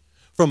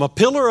from a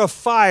pillar of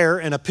fire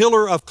and a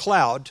pillar of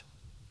cloud,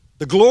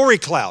 the glory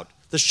cloud,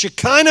 the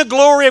Shekinah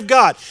glory of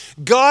God.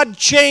 God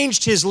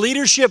changed his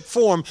leadership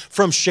form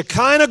from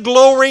Shekinah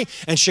glory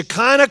and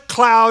Shekinah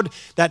cloud,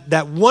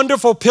 that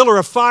wonderful pillar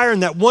of fire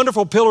and that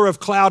wonderful pillar of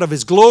cloud of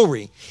his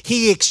glory.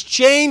 He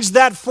exchanged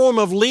that form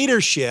of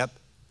leadership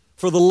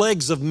for the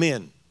legs of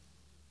men.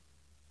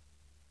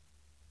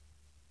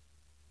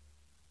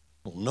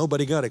 Well,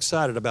 nobody got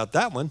excited about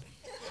that one.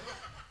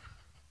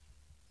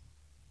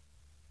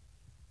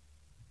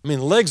 I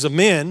mean, legs of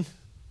men.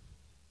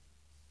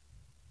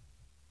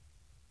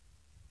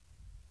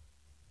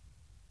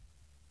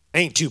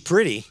 Ain't too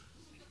pretty.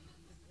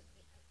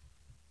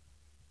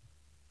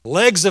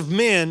 Legs of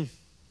men,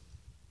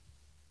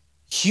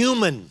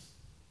 human,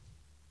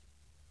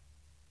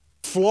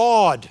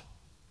 flawed.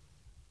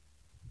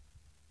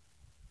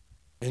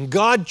 And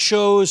God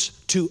chose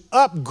to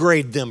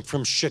upgrade them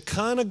from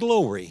Shekinah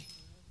glory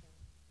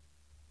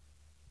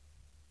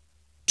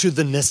to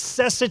the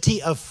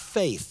necessity of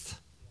faith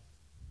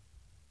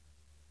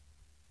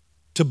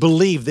to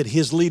believe that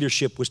his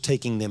leadership was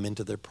taking them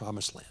into their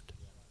promised land.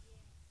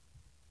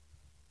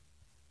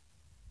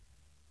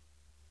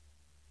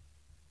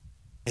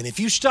 And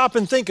if you stop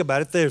and think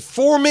about it, there's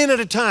 4 men at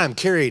a time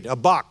carried a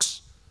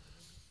box.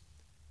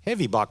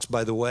 Heavy box,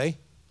 by the way.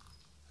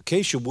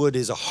 Acacia wood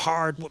is a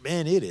hard,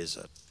 man, it's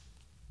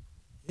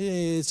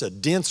a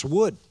dense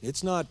wood.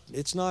 It's not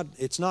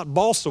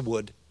balsa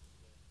wood.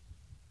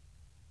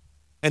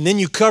 And then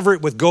you cover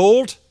it with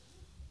gold.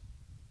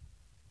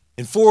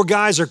 And 4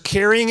 guys are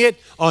carrying it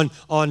on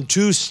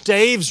 2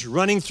 staves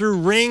running through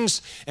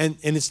rings. And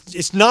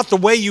it's not the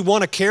way you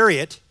want to carry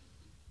it.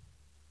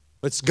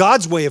 It's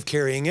God's way of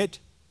carrying it.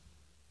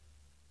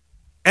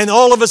 And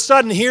all of a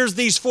sudden, here's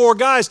these 4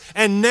 guys,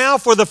 and now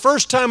for the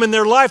first time in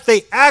their life,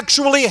 they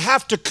actually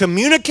have to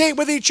communicate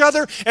with each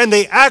other, and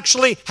they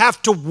actually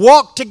have to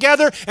walk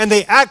together, and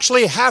they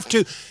actually have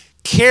to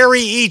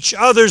carry each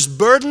other's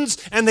burdens,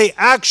 and they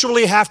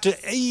actually have to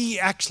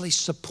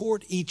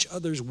support each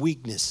other's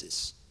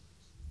weaknesses.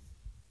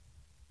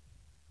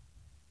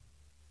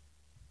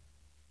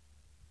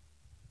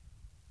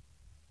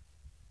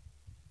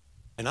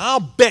 And I'll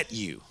bet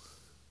you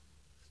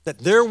that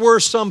there were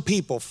some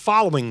people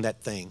following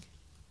that thing.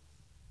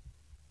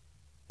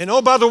 And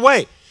oh, by the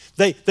way,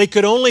 they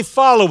could only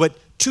follow it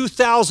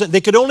 2,000, they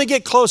could only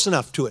get close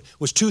enough to it,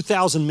 was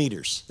 2,000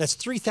 meters. That's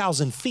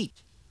 3,000 feet.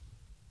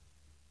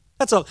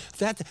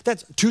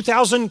 That's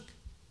 2,000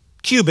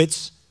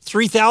 cubits,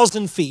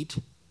 3,000 feet.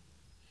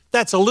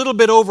 That's a little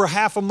bit over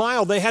half a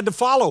mile they had to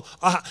follow.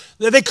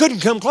 They couldn't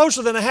come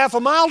closer than a half a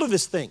mile to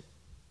this thing.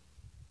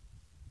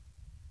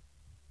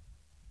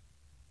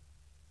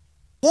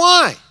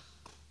 Why?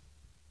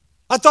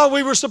 I thought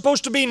we were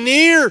supposed to be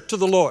near to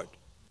the Lord.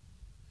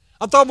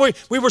 I thought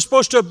we were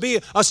supposed to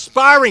be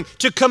aspiring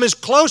to come as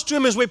close to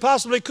Him as we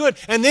possibly could.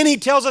 And then He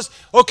tells us,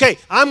 okay,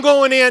 I'm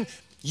going in,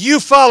 you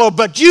follow,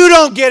 but you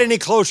don't get any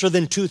closer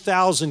than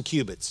 2,000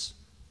 cubits.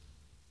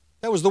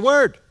 That was the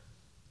word.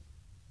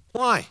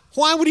 Why?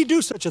 Why would He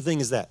do such a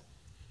thing as that?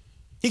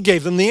 He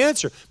gave them the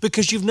answer.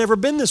 Because you've never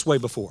been this way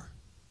before.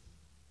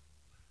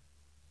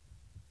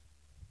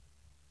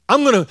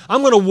 I'm going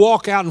to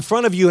walk out in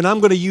front of you, and I'm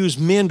going to use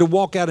men to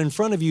walk out in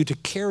front of you to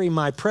carry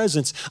my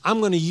presence. I'm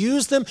going to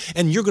use them,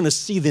 and you're going to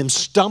see them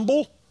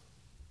stumble.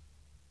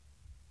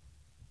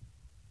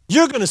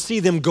 You're going to see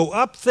them go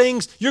up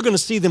things. You're going to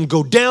see them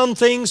go down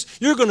things.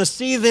 You're going to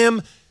see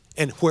them,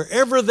 and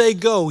wherever they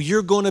go,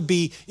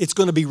 it's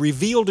going to be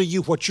revealed to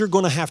you what you're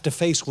going to have to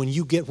face when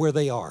you get where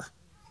they are.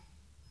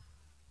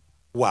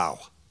 Wow.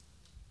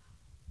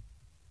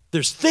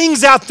 There's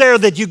things out there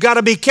that you got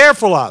to be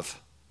careful of.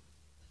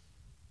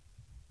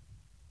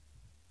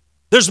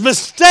 There's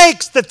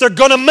mistakes that they're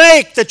going to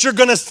make that you're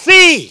going to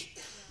see.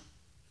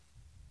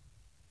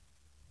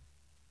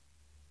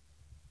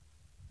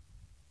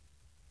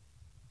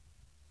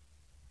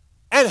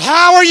 And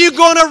how are you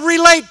going to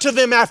relate to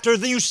them after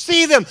you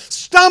see them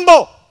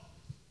stumble?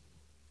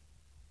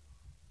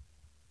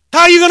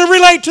 How are you going to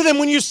relate to them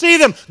when you see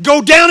them go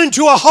down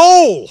into a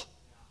hole?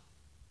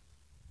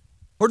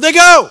 Where'd they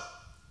go?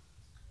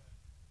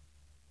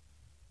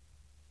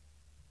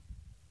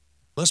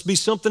 Must be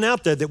something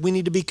out there that we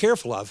need to be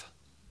careful of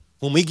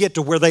when we get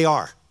to where they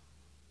are.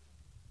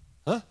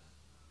 Huh?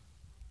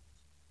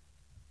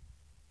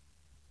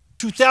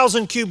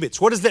 2,000 cubits.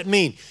 What does that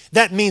mean?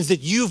 That means that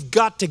you've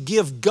got to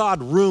give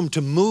God room to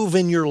move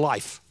in your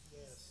life.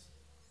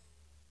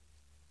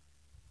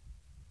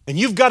 And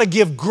you've got to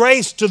give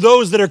grace to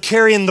those that are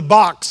carrying the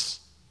box.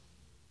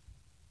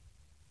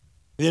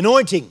 The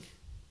anointing.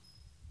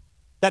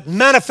 That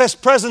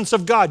manifest presence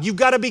of God. You've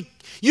got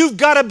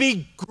to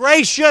be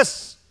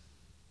gracious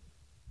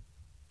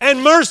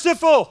and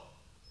merciful.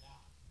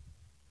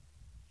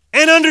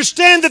 And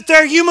understand that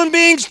they're human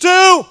beings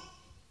too.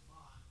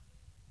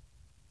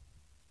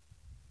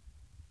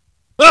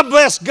 Oh,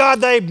 bless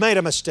God, they made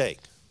a mistake.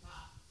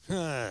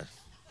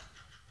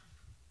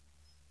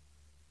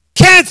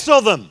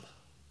 Cancel them.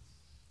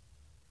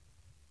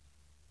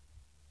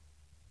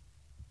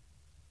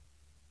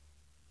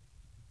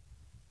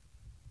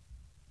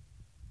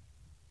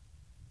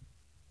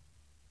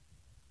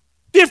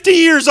 "50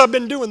 years I've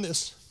been doing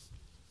this.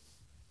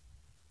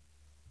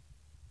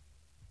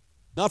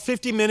 Not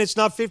 50 minutes,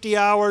 not 50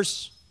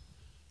 hours,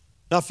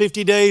 not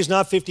 50 days,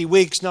 not 50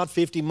 weeks, not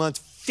 50 months,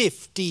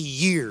 50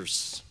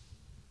 years.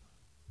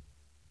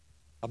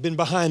 I've been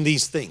behind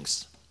these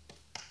things.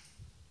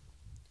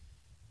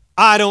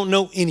 I don't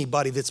know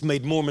anybody that's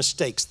made more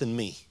mistakes than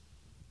me.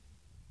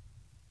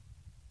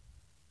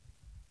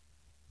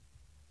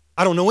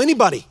 I don't know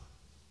anybody.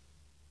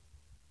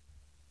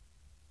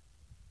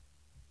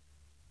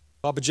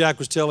 Papa Jack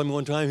was telling me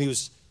one time he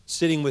was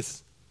sitting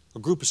with a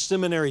group of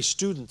seminary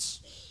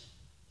students.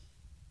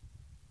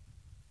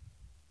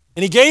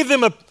 And he gave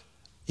them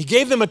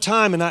a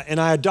time, and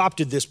I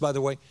adopted this, by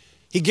the way.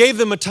 He gave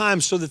them a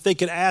time so that they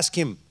could ask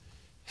him,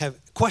 have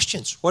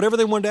questions, whatever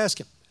they wanted to ask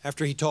him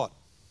after he taught.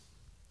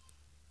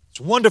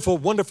 It's a wonderful,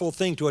 wonderful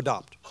thing to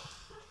adopt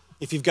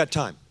if you've got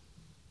time.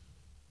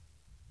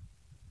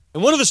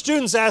 And one of the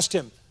students asked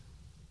him,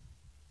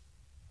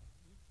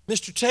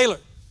 "Mr. Taylor,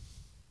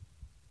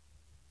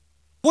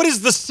 what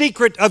is the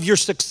secret of your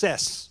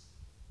success?"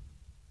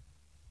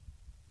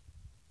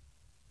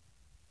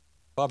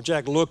 Bob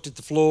Jack looked at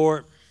the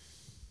floor,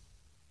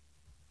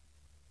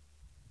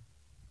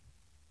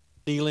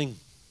 ceiling,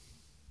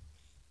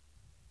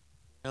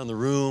 around the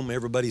room,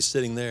 everybody's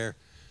sitting there.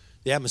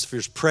 The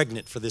atmosphere's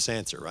pregnant for this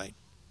answer, right?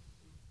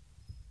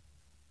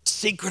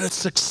 Secret of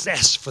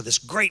success for this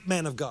great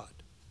man of God.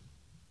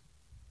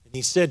 And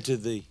he said to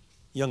the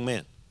young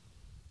man,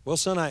 "Well,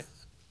 son, I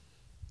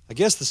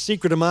guess the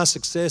secret of my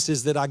success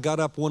is that I got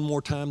up one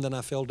more time than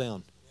I fell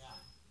down."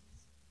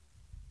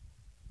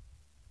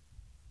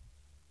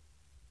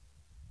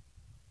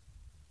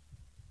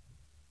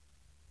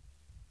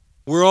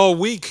 We're all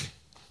weak.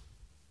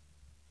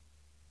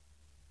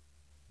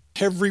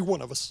 Every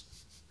one of us.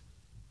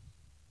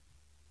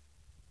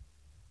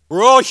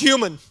 We're all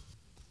human.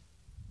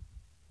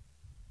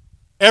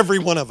 Every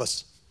one of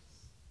us.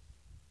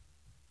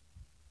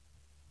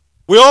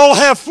 We all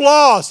have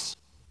flaws.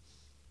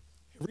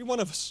 Every one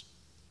of us.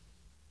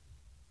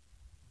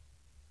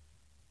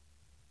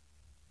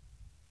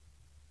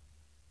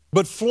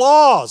 But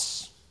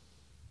flaws,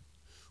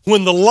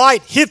 when the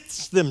light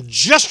hits them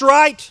just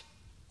right,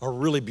 are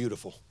really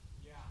beautiful.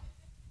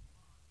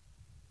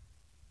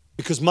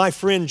 Because my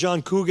friend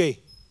John Couge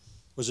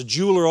was a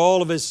jeweler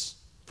all of his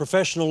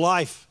professional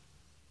life.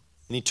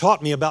 And he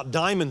taught me about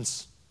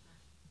diamonds.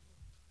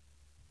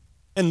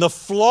 And the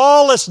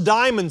flawless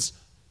diamonds,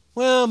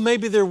 well,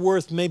 maybe they're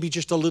worth maybe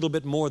just a little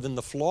bit more than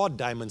the flawed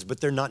diamonds, but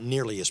they're not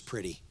nearly as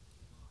pretty.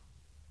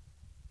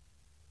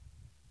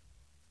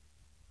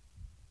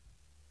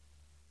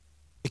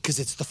 Because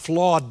it's the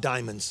flawed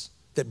diamonds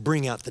that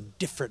bring out the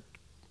different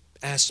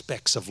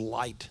aspects of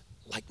light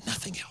like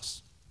nothing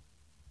else.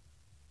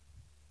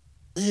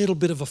 A little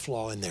bit of a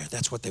flaw in there.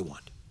 That's what they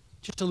want.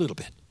 Just a little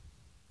bit.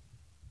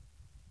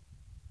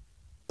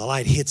 The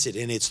light hits it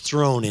and it's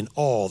thrown in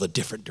all the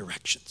different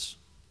directions.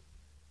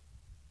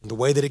 And the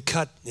way that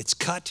it's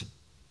cut.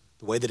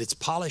 The way that it's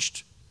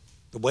polished.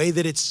 The way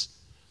that it's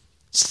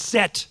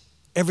set.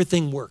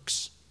 Everything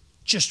works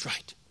just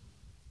right.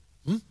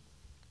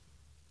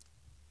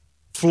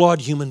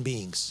 Flawed human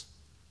beings.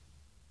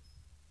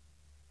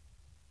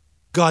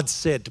 God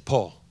said to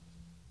Paul,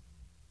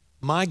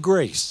 my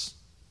grace,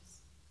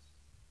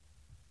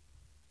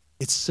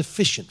 it's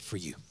sufficient for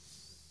you.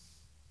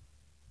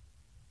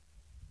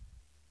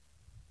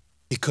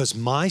 Because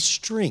my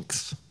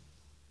strength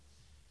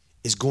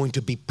is going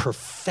to be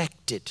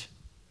perfected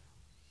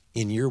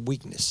in your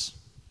weakness.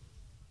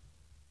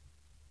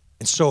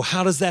 And so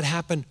how does that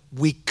happen?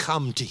 We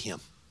come to him.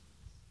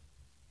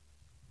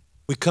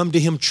 We come to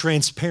him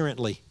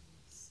transparently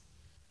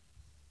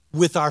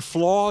with our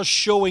flaws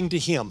showing to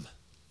him.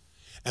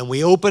 And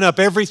we open up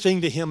everything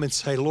to him and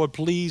say, Lord,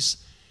 please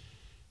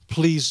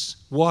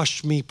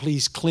wash me.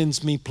 Please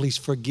cleanse me. Please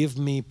forgive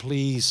me.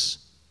 Please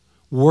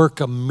work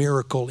a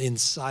miracle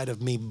inside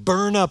of me.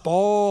 Burn up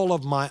all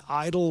of my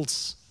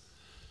idols.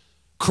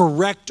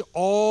 Correct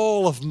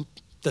all of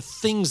the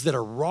things that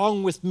are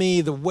wrong with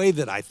me, the way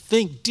that I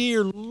think.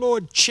 Dear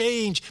Lord,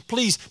 change.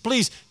 Please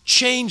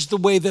change the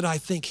way that I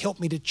think. Help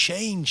me to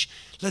change.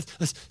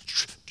 Let's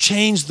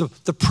change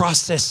the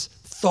process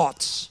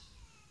thoughts.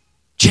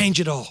 Change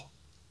it all.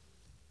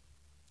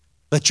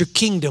 Let your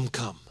kingdom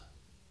come.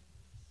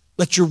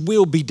 Let your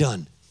will be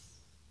done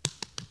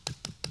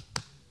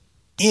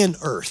in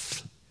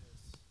earth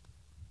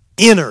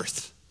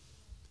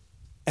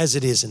as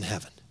it is in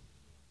heaven.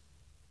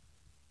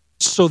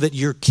 So that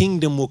your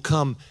kingdom will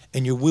come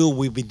and your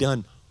will be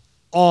done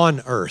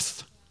on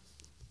earth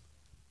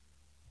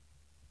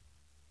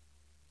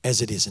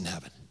as it is in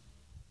heaven.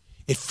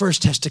 It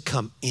first has to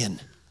come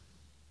in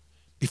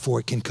before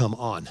it can come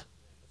on.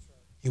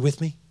 You with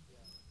me?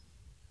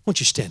 Won't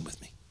you stand with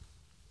me?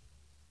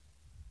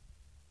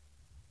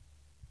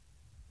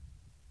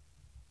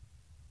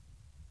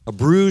 A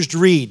bruised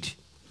reed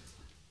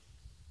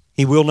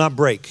he will not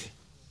break,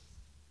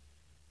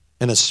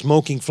 and a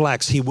smoking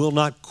flax he will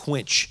not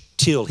quench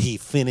till he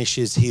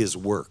finishes his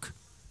work.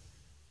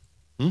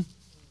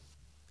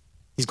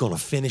 He's going to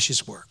finish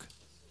his work.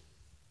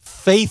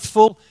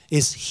 Faithful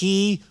is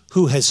he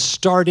who has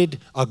started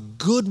a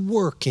good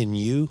work in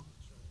you,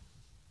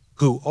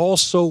 who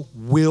also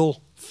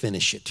will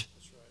finish it.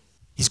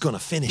 He's going to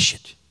finish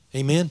it.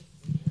 Amen?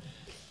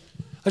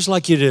 I'd just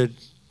like you to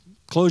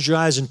close your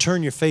eyes and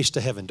turn your face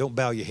to heaven. Don't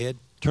bow your head.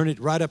 Turn it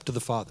right up to the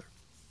Father.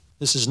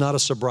 This is not a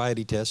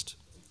sobriety test.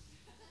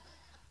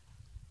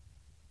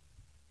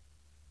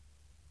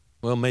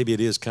 Well, maybe it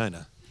is kind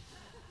of.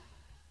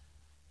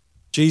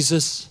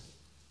 Jesus,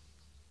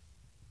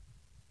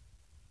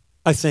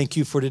 I thank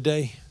you for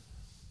today.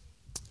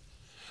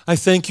 I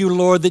thank you,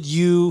 Lord, that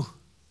you're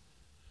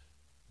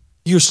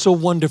so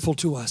wonderful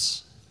to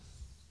us.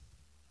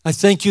 I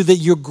thank you that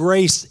your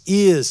grace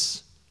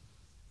is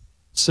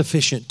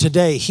sufficient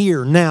today,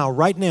 here, now,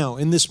 right now,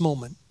 in this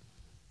moment.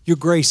 Your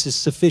grace is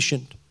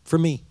sufficient for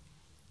me.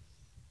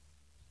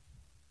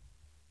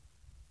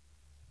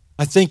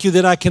 I thank you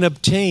that I can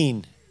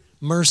obtain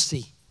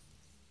mercy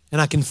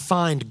and I can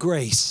find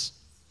grace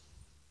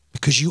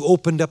because you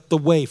opened up the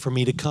way for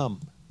me to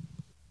come.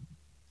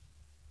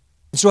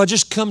 And so I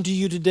just come to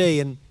you today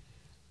and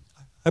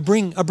I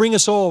bring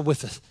us all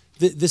with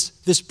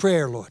this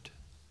prayer, Lord.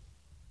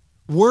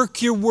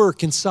 Work your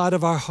work inside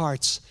of our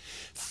hearts.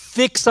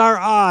 Fix our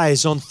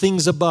eyes on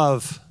things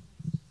above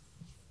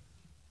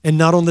and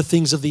not on the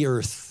things of the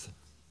earth.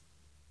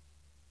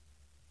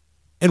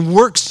 And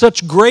work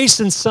such grace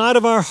inside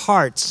of our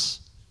hearts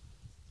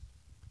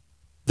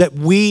that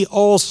we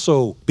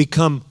also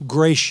become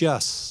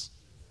gracious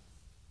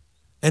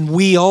and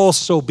we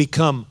also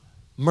become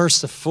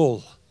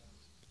merciful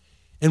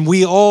and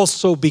we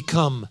also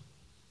become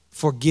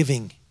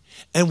forgiving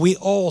and we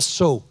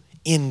also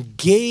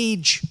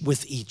engage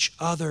with each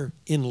other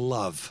in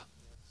love.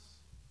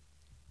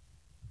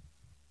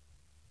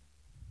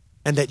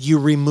 And that you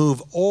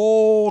remove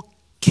all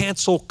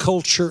cancel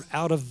culture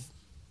out of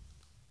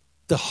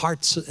the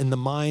hearts and the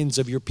minds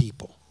of your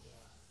people.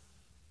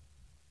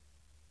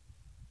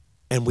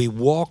 And we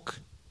walk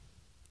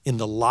in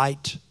the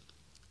light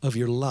of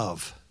your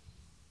love.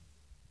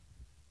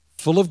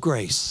 Full of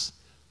grace,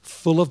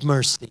 full of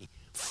mercy,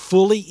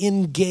 fully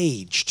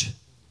engaged.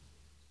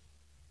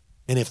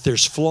 And if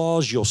there's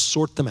flaws, you'll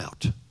sort them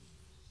out.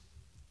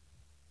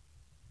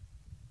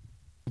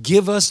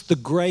 Give us the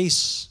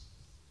grace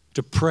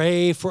to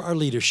pray for our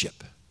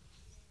leadership.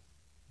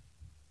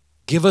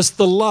 Give us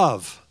the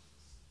love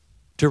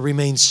to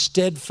remain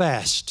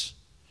steadfast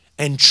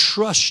and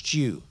trust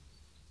you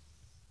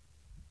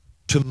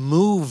to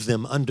move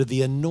them under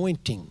the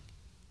anointing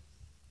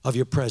of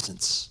your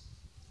presence.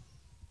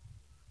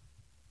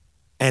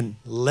 And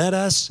let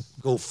us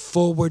go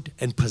forward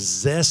and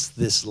possess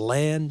this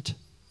land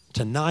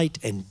tonight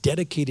and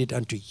dedicate it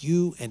unto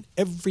you and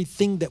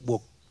everything that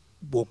will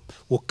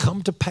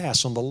come to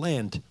pass on the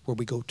land where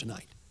we go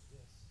tonight.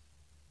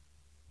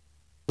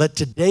 Let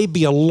today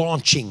be a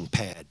launching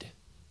pad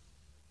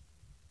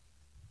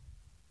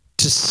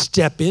to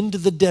step into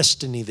the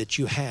destiny that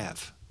you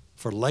have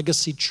for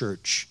Legacy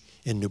Church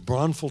in New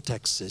Braunfels,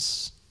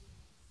 Texas.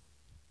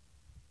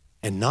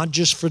 And not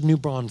just for New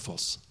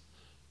Braunfels,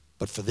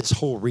 but for this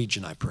whole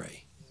region, I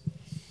pray.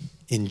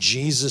 In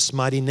Jesus'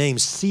 mighty name,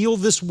 seal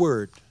this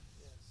word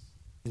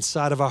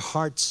inside of our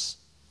hearts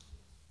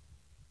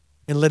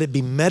and let it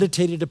be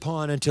meditated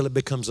upon until it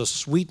becomes a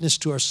sweetness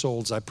to our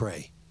souls, I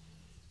pray.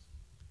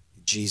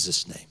 In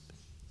Jesus' name,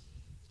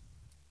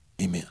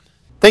 amen.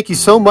 Thank you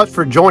so much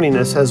for joining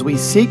us as we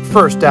seek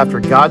first after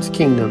God's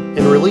kingdom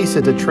and release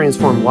it to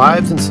transform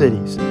lives and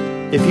cities.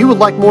 If you would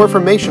like more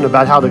information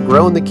about how to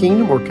grow in the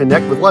kingdom or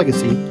connect with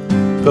Legacy,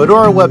 go to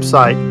our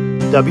website,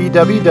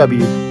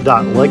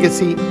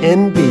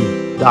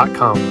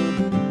 www.legacynb.com.